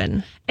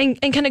conception. And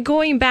kind of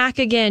going back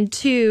again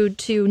to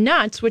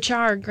nuts, which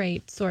are a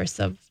great source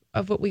of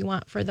what we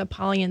want for the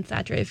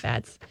polyunsaturated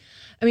fats.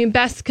 I mean,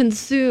 best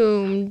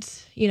consumed,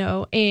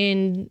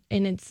 in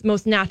its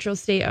most natural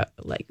state,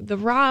 like the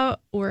raw,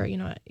 or,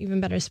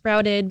 even better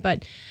sprouted.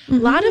 But a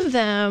lot of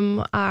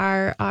them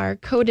are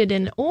coated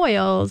in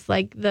oils,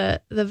 like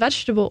the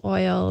vegetable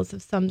oils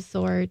of some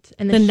sort.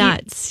 And the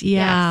nuts,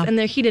 yeah. Yes, and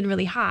they're heated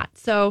really hot.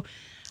 So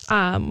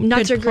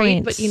nuts are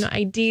great, but,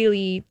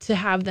 ideally to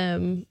have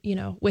them,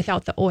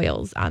 without the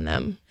oils on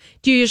them.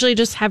 Do you usually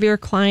just have your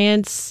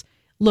clients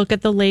look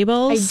at the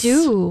labels? I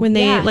do. When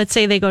they, let's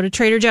say they go to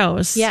Trader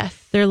Joe's. Yes.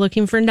 They're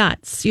looking for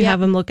nuts. You have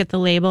them look at the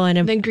label and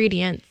the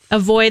ingredients.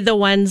 Avoid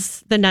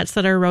the nuts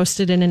that are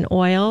roasted in an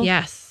oil.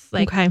 Yes.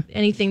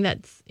 Anything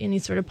that's any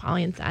sort of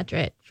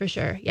polyunsaturated, for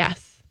sure.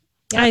 Yes.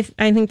 I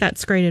think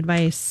that's great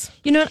advice.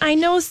 You know, I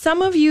know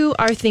some of you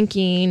are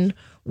thinking,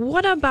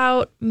 what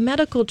about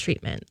medical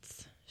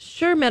treatments?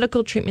 Sure,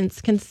 medical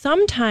treatments can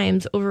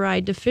sometimes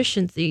override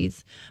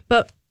deficiencies,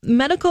 but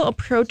medical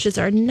approaches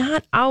are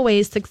not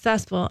always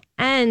successful,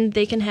 and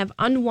they can have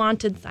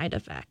unwanted side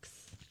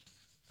effects.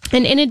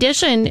 And in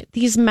addition,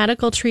 these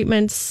medical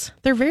treatments,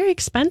 they're very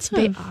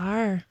expensive. They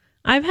are.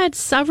 I've had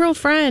several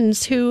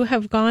friends who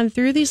have gone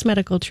through these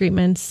medical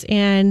treatments,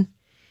 and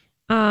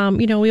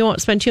we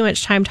won't spend too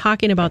much time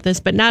talking about this,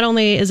 but not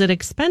only is it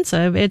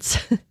expensive, it's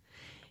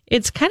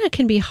kind of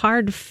can be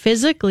hard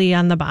physically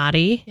on the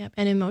body. Yep,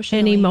 and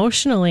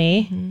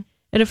emotionally. Mm-hmm.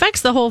 It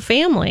affects the whole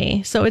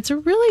family. So it's a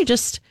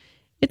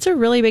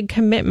really big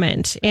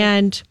commitment.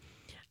 And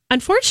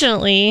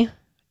unfortunately,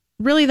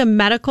 really the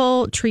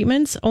medical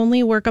treatments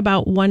only work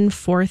about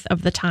 1/4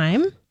 of the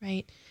time.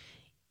 Right.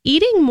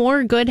 Eating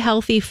more good,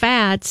 healthy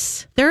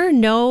fats, there are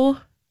no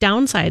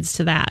downsides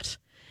to that.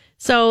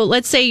 So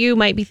let's say you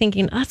might be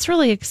thinking, that's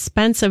really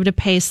expensive to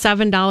pay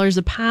 $7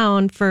 a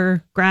pound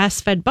for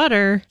grass-fed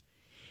butter.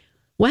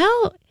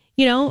 Well,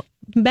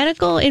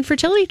 medical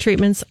infertility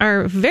treatments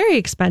are very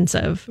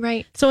expensive.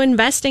 Right. So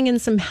investing in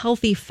some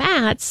healthy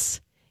fats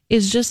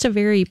is just a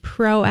very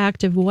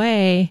proactive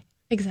way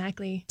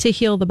exactly to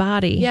heal the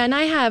body. Yeah, and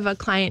I have a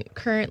client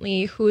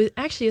currently who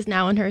actually is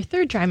now in her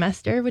 3rd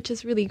trimester, which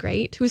is really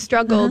great, who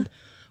struggled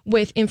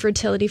with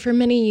infertility for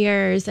many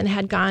years and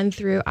had gone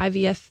through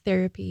IVF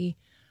therapy,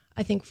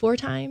 I think 4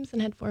 times,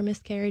 and had 4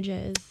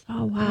 miscarriages.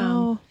 Oh,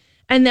 wow.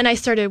 And then I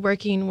started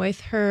working with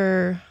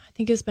her, I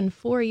think it's been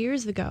 4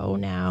 years ago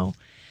now.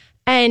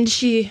 And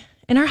she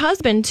and her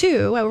husband,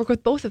 too, I work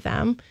with both of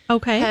them,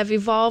 have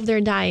evolved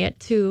their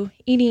diet to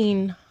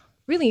eating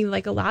really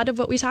like a lot of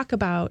what we talk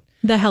about.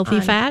 The healthy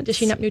fats?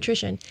 Dishing up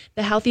nutrition.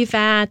 The healthy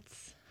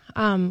fats,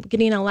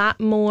 getting a lot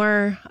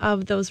more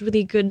of those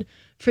really good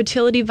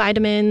fertility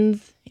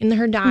vitamins in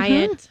her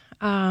diet.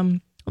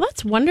 Well,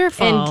 that's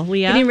wonderful, and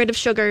Leah. Getting rid of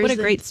sugars. What a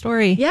great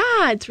story.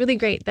 Yeah, it's really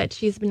great that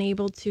she's been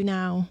able to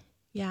now,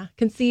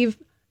 conceive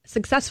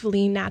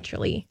successfully,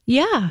 naturally.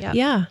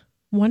 Yeah.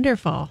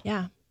 Wonderful.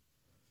 Yeah.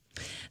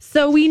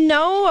 So we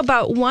know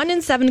about 1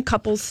 in 7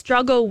 couples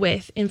struggle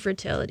with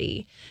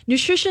infertility.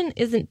 Nutrition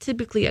isn't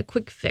typically a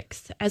quick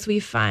fix, as we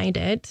find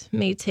it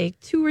may take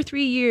 2 or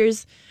 3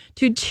 years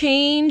to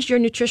change your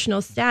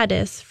nutritional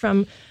status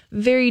from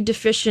very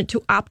deficient to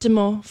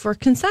optimal for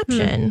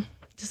conception.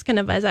 Just kind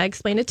of as I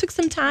explained, it took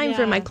some time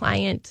for my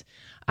client,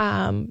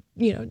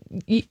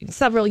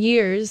 several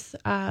years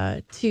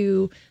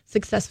to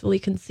successfully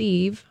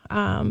conceive.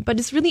 But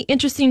it's really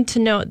interesting to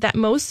note that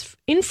most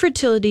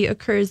infertility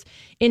occurs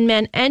in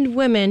men and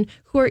women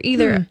who are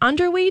either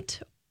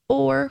underweight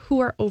or who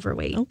are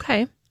overweight.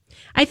 Okay.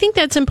 I think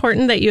that's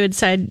important that you had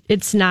said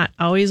it's not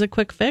always a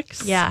quick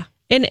fix. Yeah.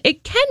 And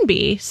it can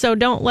be. So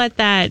don't let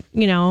that,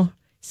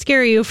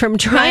 scare you from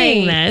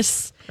trying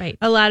this. Right.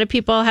 A lot of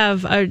people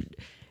have a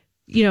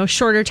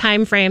shorter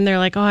time frame. They're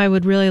like, oh, I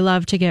would really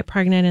love to get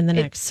pregnant in the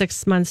next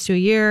 6 months to a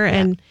year. Yeah.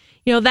 And,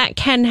 that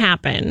can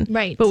happen.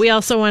 Right. But we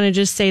also want to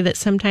just say that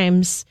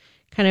sometimes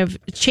kind of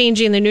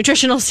changing the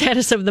nutritional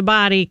status of the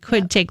body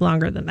could take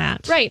longer than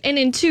that. Right. And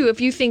in 2, if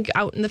you think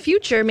out in the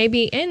future,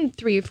 maybe in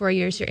 3 or 4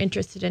 years, you're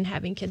interested in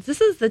having kids. This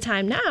is the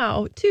time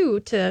now, too,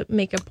 to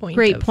make a point.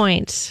 Great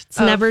point. It's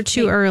never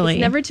too early.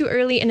 It's never too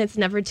early, and it's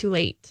never too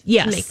late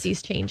to make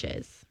these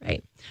changes.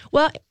 Right.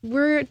 Well,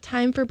 we're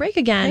time for break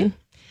again. Right.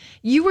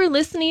 You were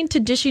listening to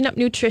Dishing Up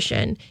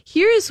Nutrition.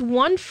 Here is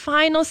one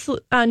final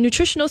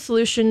nutritional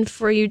solution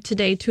for you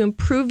today to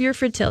improve your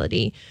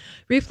fertility.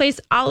 Replace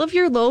all of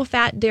your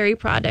low-fat dairy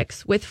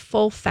products with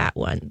full-fat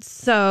ones.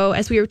 So,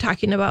 as we were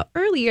talking about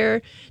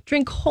earlier,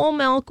 drink whole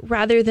milk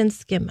rather than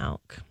skim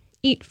milk.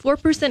 Eat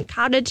 4%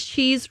 cottage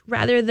cheese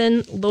rather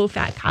than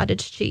low-fat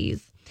cottage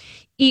cheese.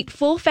 Eat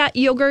full-fat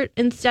yogurt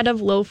instead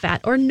of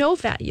low-fat or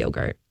no-fat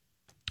yogurt.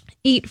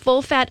 Eat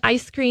full-fat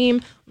ice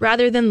cream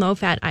rather than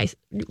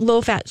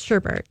low-fat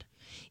sherbet.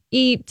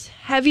 Eat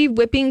heavy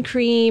whipping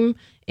cream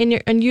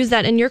and use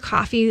that in your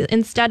coffee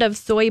instead of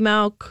soy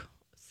milk,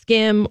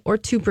 skim, or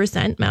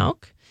 2%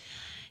 milk.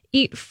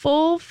 Eat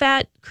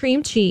full-fat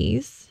cream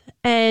cheese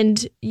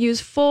and use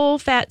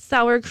full-fat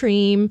sour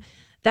cream.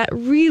 That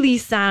really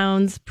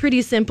sounds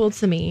pretty simple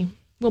to me.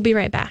 We'll be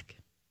right back.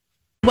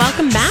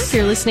 Welcome back.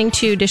 You're listening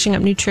to Dishing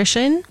Up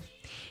Nutrition.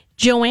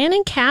 Joanne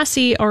and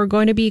Cassie are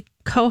going to be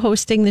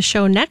co-hosting the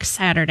show next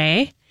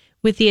Saturday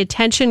with the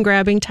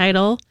attention-grabbing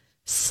title,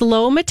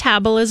 Slow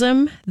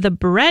Metabolism, The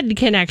Bread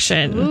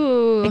Connection.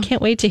 Ooh. I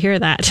can't wait to hear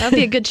that. That'll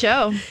be a good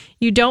show.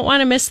 You don't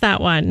want to miss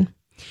that one.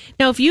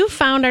 Now, if you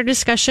found our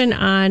discussion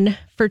on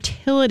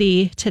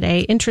fertility today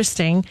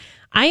interesting,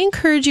 I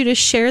encourage you to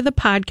share the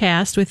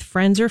podcast with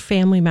friends or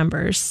family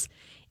members.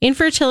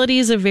 Infertility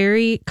is a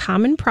very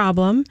common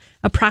problem.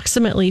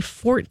 Approximately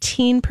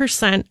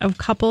 14% of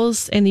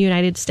couples in the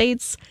United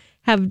States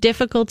have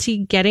difficulty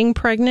getting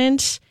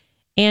pregnant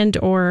and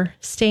or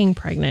staying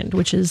pregnant,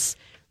 which is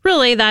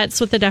really,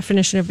 that's what the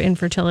definition of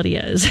infertility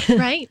is.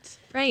 Right.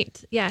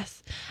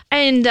 Yes.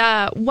 And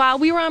while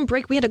we were on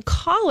break, we had a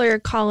caller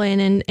call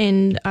in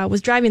and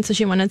was driving, so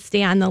she wanted to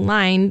stay on the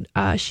line.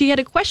 She had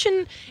a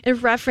question in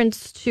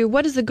reference to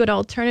what is a good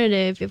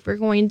alternative if we're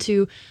going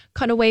to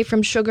cut away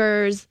from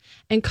sugars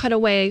and cut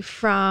away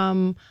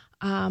from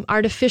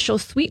artificial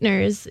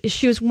sweeteners.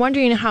 She was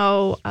wondering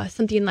how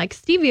something like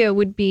stevia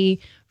would be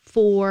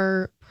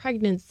for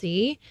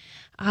pregnancy.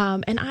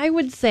 And I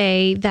would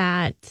say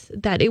that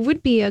it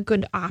would be a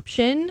good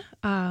option.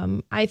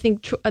 I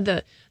think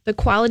the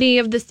quality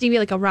of the stevia,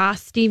 like a raw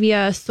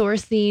stevia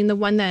sourcing, the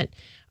one that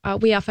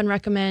we often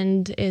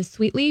recommend is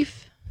sweet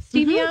leaf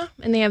stevia,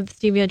 and they have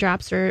stevia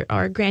drops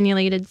or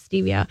granulated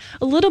stevia.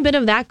 A little bit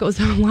of that goes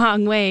a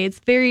long way. It's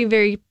very,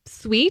 very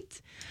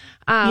sweet.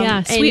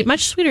 Sweet,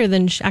 much sweeter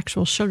than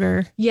actual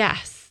sugar.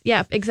 Yes.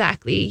 Yeah,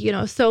 exactly.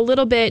 So a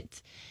little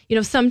bit,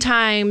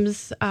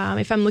 sometimes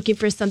if I'm looking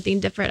for something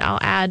different, I'll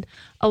add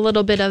a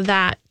little bit of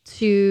that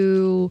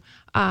to,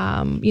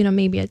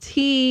 maybe a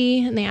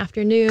tea in the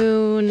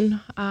afternoon.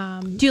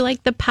 Do you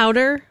like the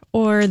powder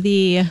or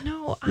the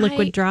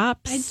liquid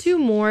drops? I do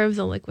more of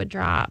the liquid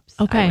drops,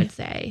 okay. I would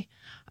say.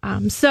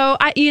 So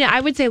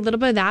I would say a little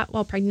bit of that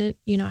while pregnant,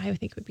 I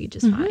think would be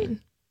just fine.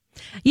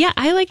 Yeah,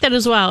 I like that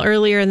as well.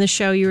 Earlier in the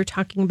show, you were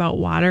talking about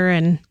water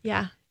and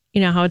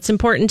how it's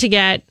important to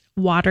get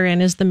water in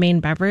as the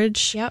main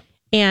beverage. Yep.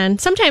 And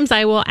sometimes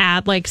I will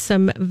add like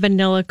some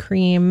vanilla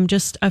cream,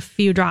 just a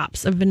few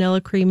drops of vanilla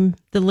cream,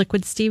 the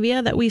liquid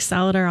stevia that we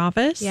sell at our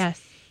office.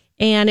 Yes.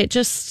 And it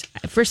just,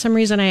 for some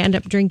reason, I end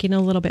up drinking a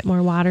little bit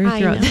more water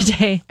throughout the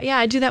day. Yeah,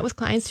 I do that with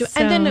clients too.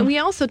 And then we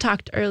also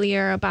talked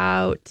earlier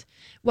about,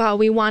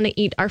 we want to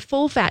eat our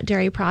full fat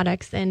dairy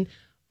products and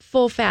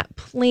full fat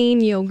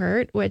plain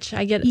yogurt, which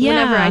I get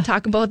whenever I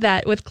talk about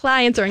that with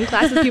clients or in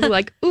classes, people are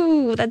like,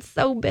 ooh, that's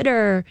so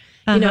bitter.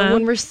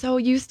 When we're so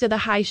used to the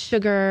high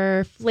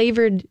sugar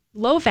flavored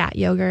low fat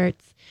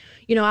yogurts,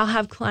 I'll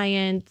have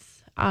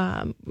clients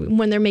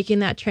when they're making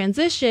that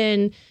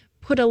transition,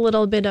 put a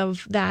little bit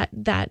of that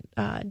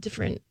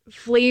different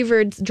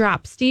flavored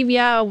drop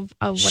stevia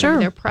of whatever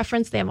their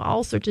preference. They have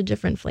all sorts of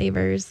different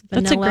flavors.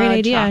 Vanilla, that's a great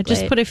idea. Chocolate.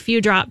 Just put a few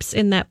drops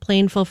in that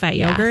plain full fat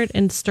yogurt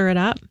and stir it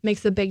up.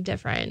 Makes a big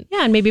difference.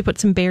 Yeah, and maybe put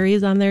some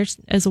berries on there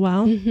as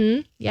well.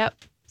 Mm-hmm. Yep.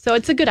 So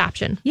it's a good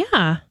option.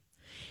 Yeah.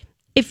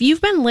 If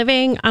you've been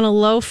living on a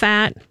low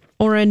fat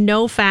or a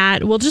no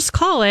fat, we'll just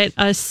call it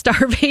a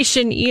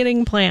starvation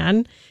eating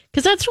plan,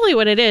 because that's really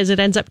what it is. It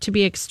ends up to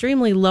be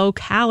extremely low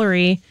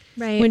calorie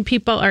when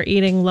people are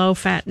eating low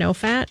fat, no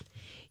fat.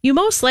 You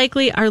most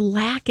likely are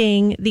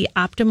lacking the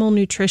optimal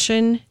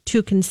nutrition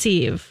to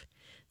conceive.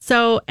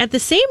 So at the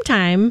same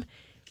time,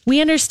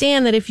 we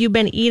understand that if you've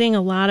been eating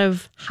a lot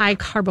of high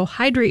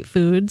carbohydrate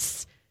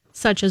foods,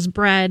 such as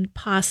bread,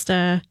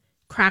 pasta,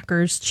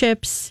 crackers,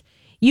 chips,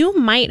 you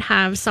might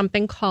have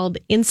something called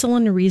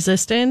insulin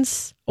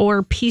resistance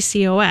or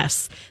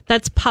PCOS.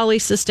 That's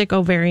polycystic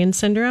ovarian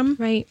syndrome.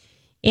 Right.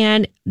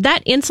 And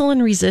that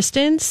insulin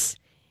resistance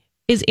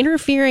is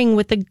interfering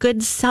with the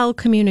good cell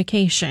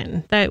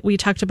communication that we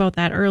talked about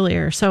that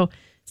earlier. So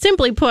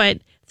simply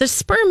put, the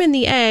sperm and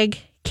the egg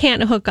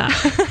can't hook up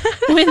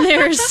when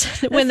there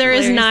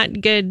is not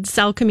good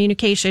cell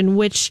communication,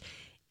 which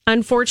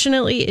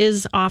unfortunately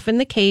is often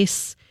the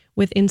case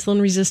with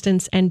insulin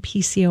resistance and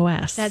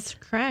PCOS.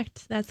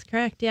 That's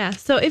correct. Yeah.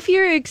 So if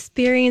you're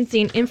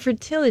experiencing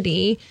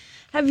infertility,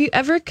 have you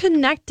ever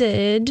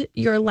connected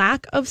your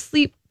lack of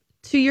sleep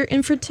to your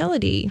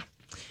infertility?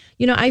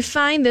 I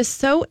find this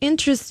so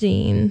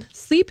interesting.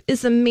 Sleep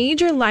is a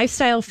major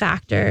lifestyle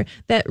factor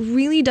that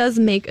really does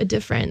make a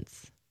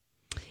difference.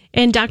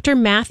 And Dr.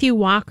 Matthew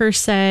Walker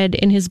said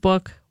in his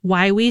book,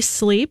 Why We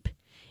Sleep,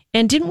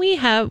 and didn't we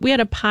had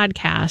a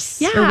podcast?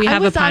 Yeah, I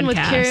was on with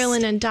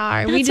Carolyn and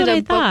Dar. We did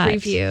a book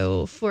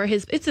review for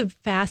it's a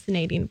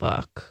fascinating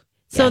book.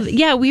 So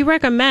we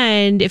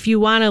recommend, if you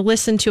want to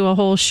listen to a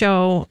whole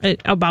show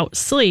about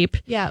sleep,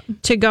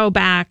 to go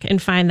back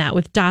and find that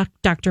with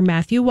Dr.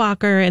 Matthew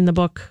Walker in the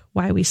book,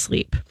 Why We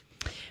Sleep.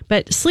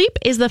 But sleep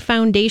is the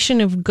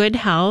foundation of good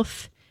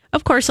health,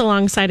 of course,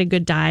 alongside a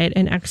good diet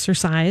and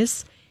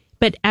exercise.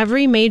 But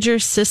every major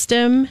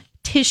system,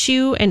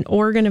 tissue, and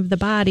organ of the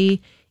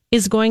body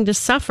is going to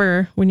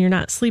suffer when you're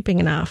not sleeping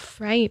enough.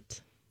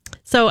 Right.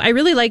 So I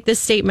really like this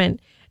statement.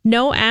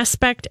 No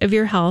aspect of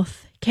your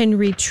health can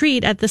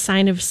retreat at the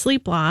sign of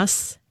sleep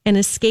loss and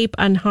escape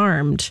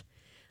unharmed.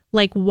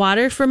 Like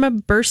water from a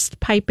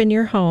burst pipe in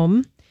your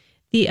home,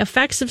 the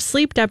effects of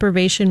sleep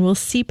deprivation will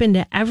seep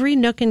into every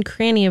nook and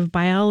cranny of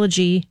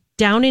biology,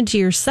 down into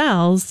your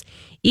cells,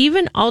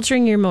 even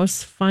altering your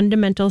most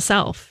fundamental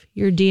self,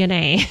 your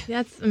DNA.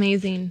 That's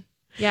amazing.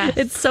 Yeah,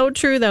 it's so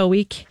true, though.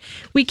 We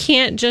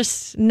can't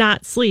just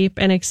not sleep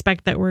and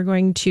expect that we're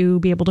going to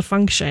be able to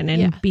function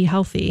and be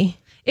healthy.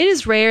 It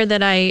is rare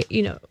that I,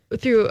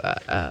 through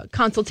a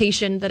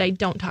consultation that I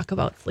don't talk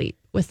about sleep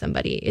with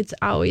somebody. It's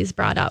always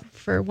brought up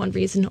for one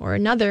reason or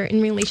another in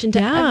relation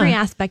to every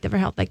aspect of our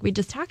health, like we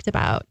just talked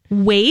about.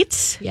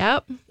 Weight.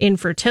 Yep.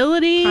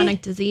 Infertility.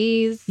 Chronic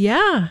disease.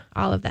 Yeah.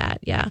 All of that.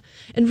 Yeah.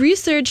 And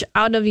research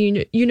out of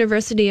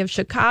University of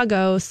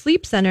Chicago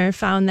Sleep Center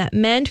found that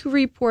men who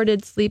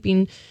reported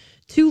sleeping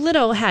too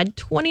little had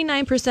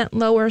 29%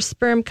 lower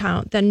sperm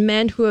count than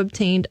men who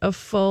obtained a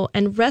full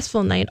and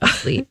restful night of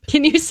sleep.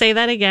 Can you say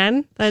that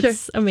again?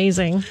 That's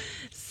amazing.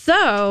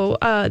 So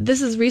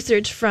this is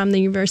research from the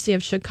University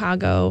of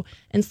Chicago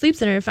and Sleep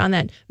Center found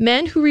that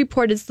men who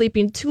reported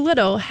sleeping too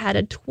little had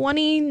a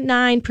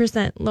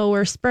 29%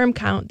 lower sperm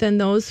count than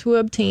those who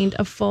obtained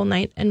a full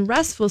night and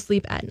restful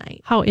sleep at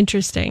night. How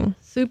interesting.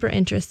 Super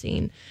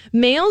interesting.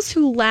 Males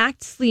who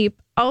lacked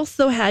sleep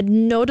also had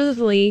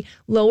notably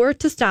lower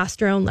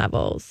testosterone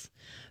levels.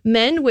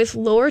 Men with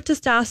lower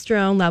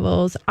testosterone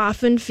levels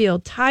often feel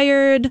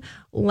tired,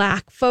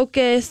 lack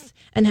focus,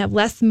 and have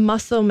less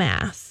muscle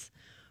mass.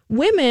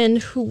 Women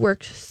who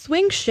work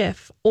swing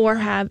shift or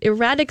have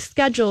erratic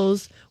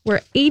schedules were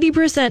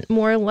 80%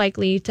 more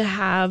likely to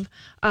have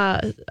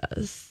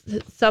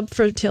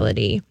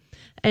subfertility,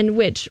 and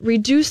which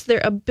reduced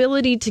their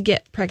ability to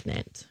get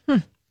pregnant.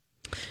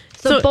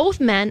 So both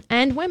men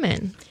and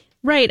women.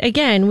 Right.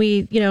 Again,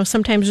 we,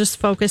 sometimes just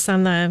focus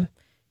on the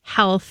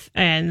health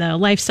and the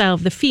lifestyle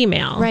of the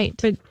female. Right.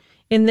 But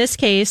in this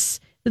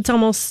case, it's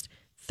almost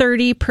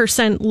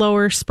 30%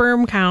 lower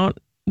sperm count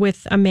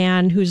with a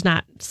man who's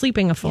not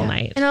sleeping a full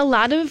night. And a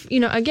lot of,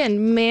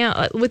 again,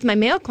 with my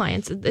male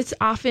clients, it's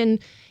often,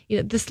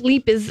 the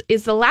sleep is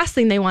the last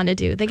thing they want to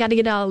do. They got to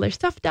get all their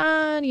stuff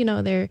done. They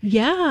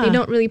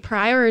don't really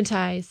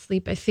prioritize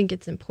sleep. I think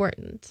it's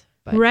important.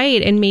 But.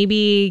 Right. And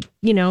maybe,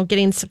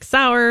 getting 6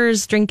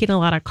 hours, drinking a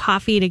lot of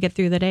coffee to get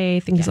through the day,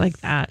 things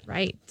like that.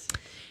 Right.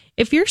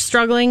 If you're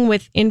struggling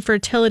with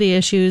infertility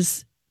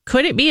issues,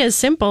 could it be as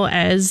simple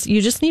as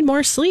you just need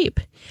more sleep?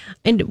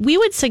 And we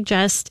would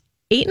suggest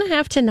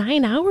 8.5 to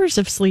 9 hours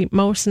of sleep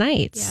most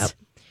nights. Yep.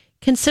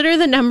 Consider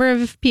the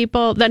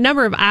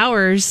number of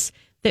hours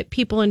that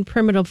people in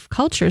primitive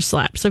culture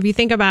slept. So if you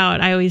think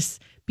about,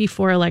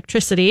 before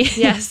electricity.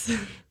 Yes.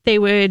 They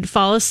would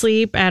fall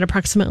asleep at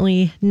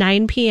approximately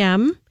 9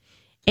 p.m.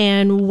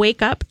 and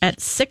wake up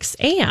at 6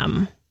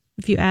 a.m.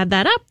 If you add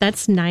that up,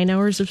 that's 9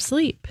 hours of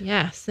sleep.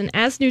 Yes. And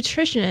as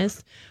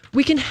nutritionists,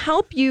 we can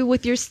help you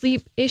with your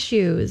sleep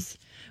issues.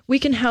 We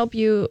can help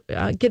you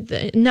get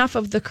enough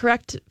of the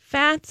correct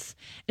fats,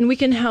 and we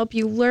can help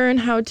you learn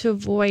how to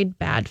avoid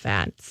bad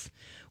fats.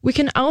 We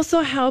can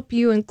also help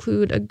you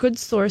include a good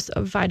source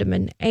of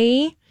vitamin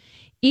A.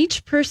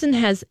 Each person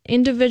has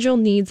individual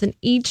needs, and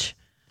each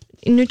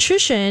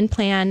nutrition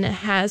plan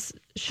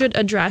should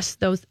address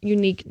those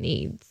unique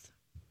needs.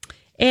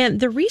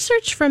 And the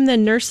research from the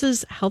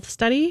Nurses' Health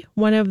Study,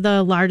 one of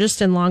the largest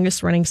and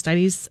longest running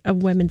studies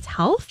of women's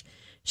health,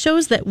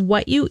 shows that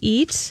what you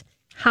eat,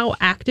 how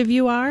active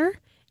you are,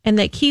 and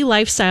that key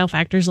lifestyle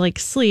factors like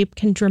sleep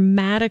can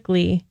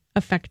dramatically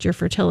affect your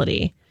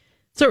fertility.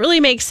 So it really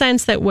makes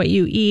sense that what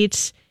you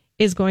eat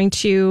is going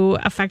to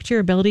affect your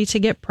ability to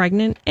get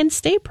pregnant and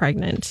stay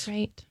pregnant.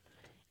 Right.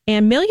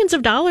 And millions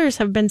of dollars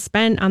have been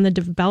spent on the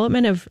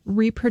development of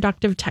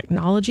reproductive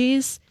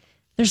technologies.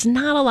 There's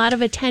not a lot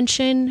of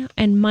attention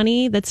and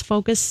money that's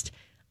focused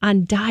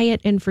on diet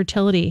and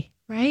fertility.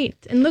 Right.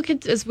 And look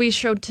at, as we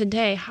showed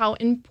today, how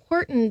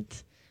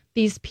important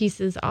these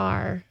pieces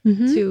are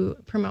to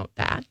promote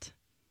that.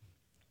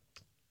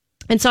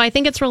 And so I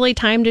think it's really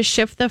time to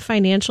shift the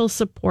financial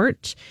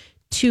support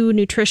to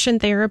nutrition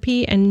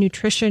therapy and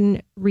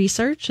nutrition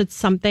research. It's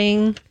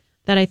something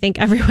that I think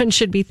everyone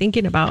should be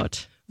thinking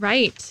about.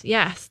 Right.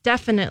 Yes,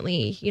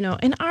 definitely.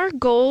 And our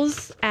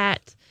goals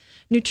at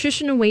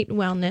Nutrition and Weight and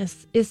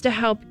Wellness is to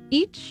help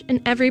each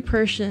and every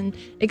person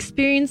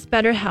experience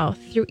better health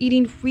through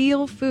eating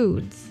real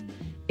foods.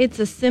 It's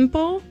a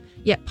simple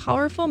yet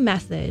powerful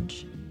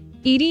message.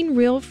 Eating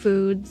real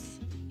foods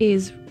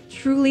is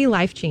truly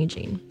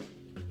life-changing.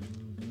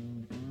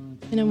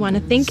 And I want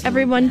to thank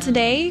everyone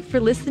today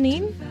for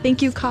listening.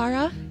 Thank you,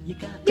 Cara.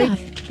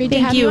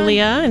 Thank you,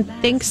 Leah. And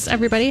thanks,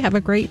 everybody. Have a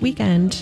great weekend.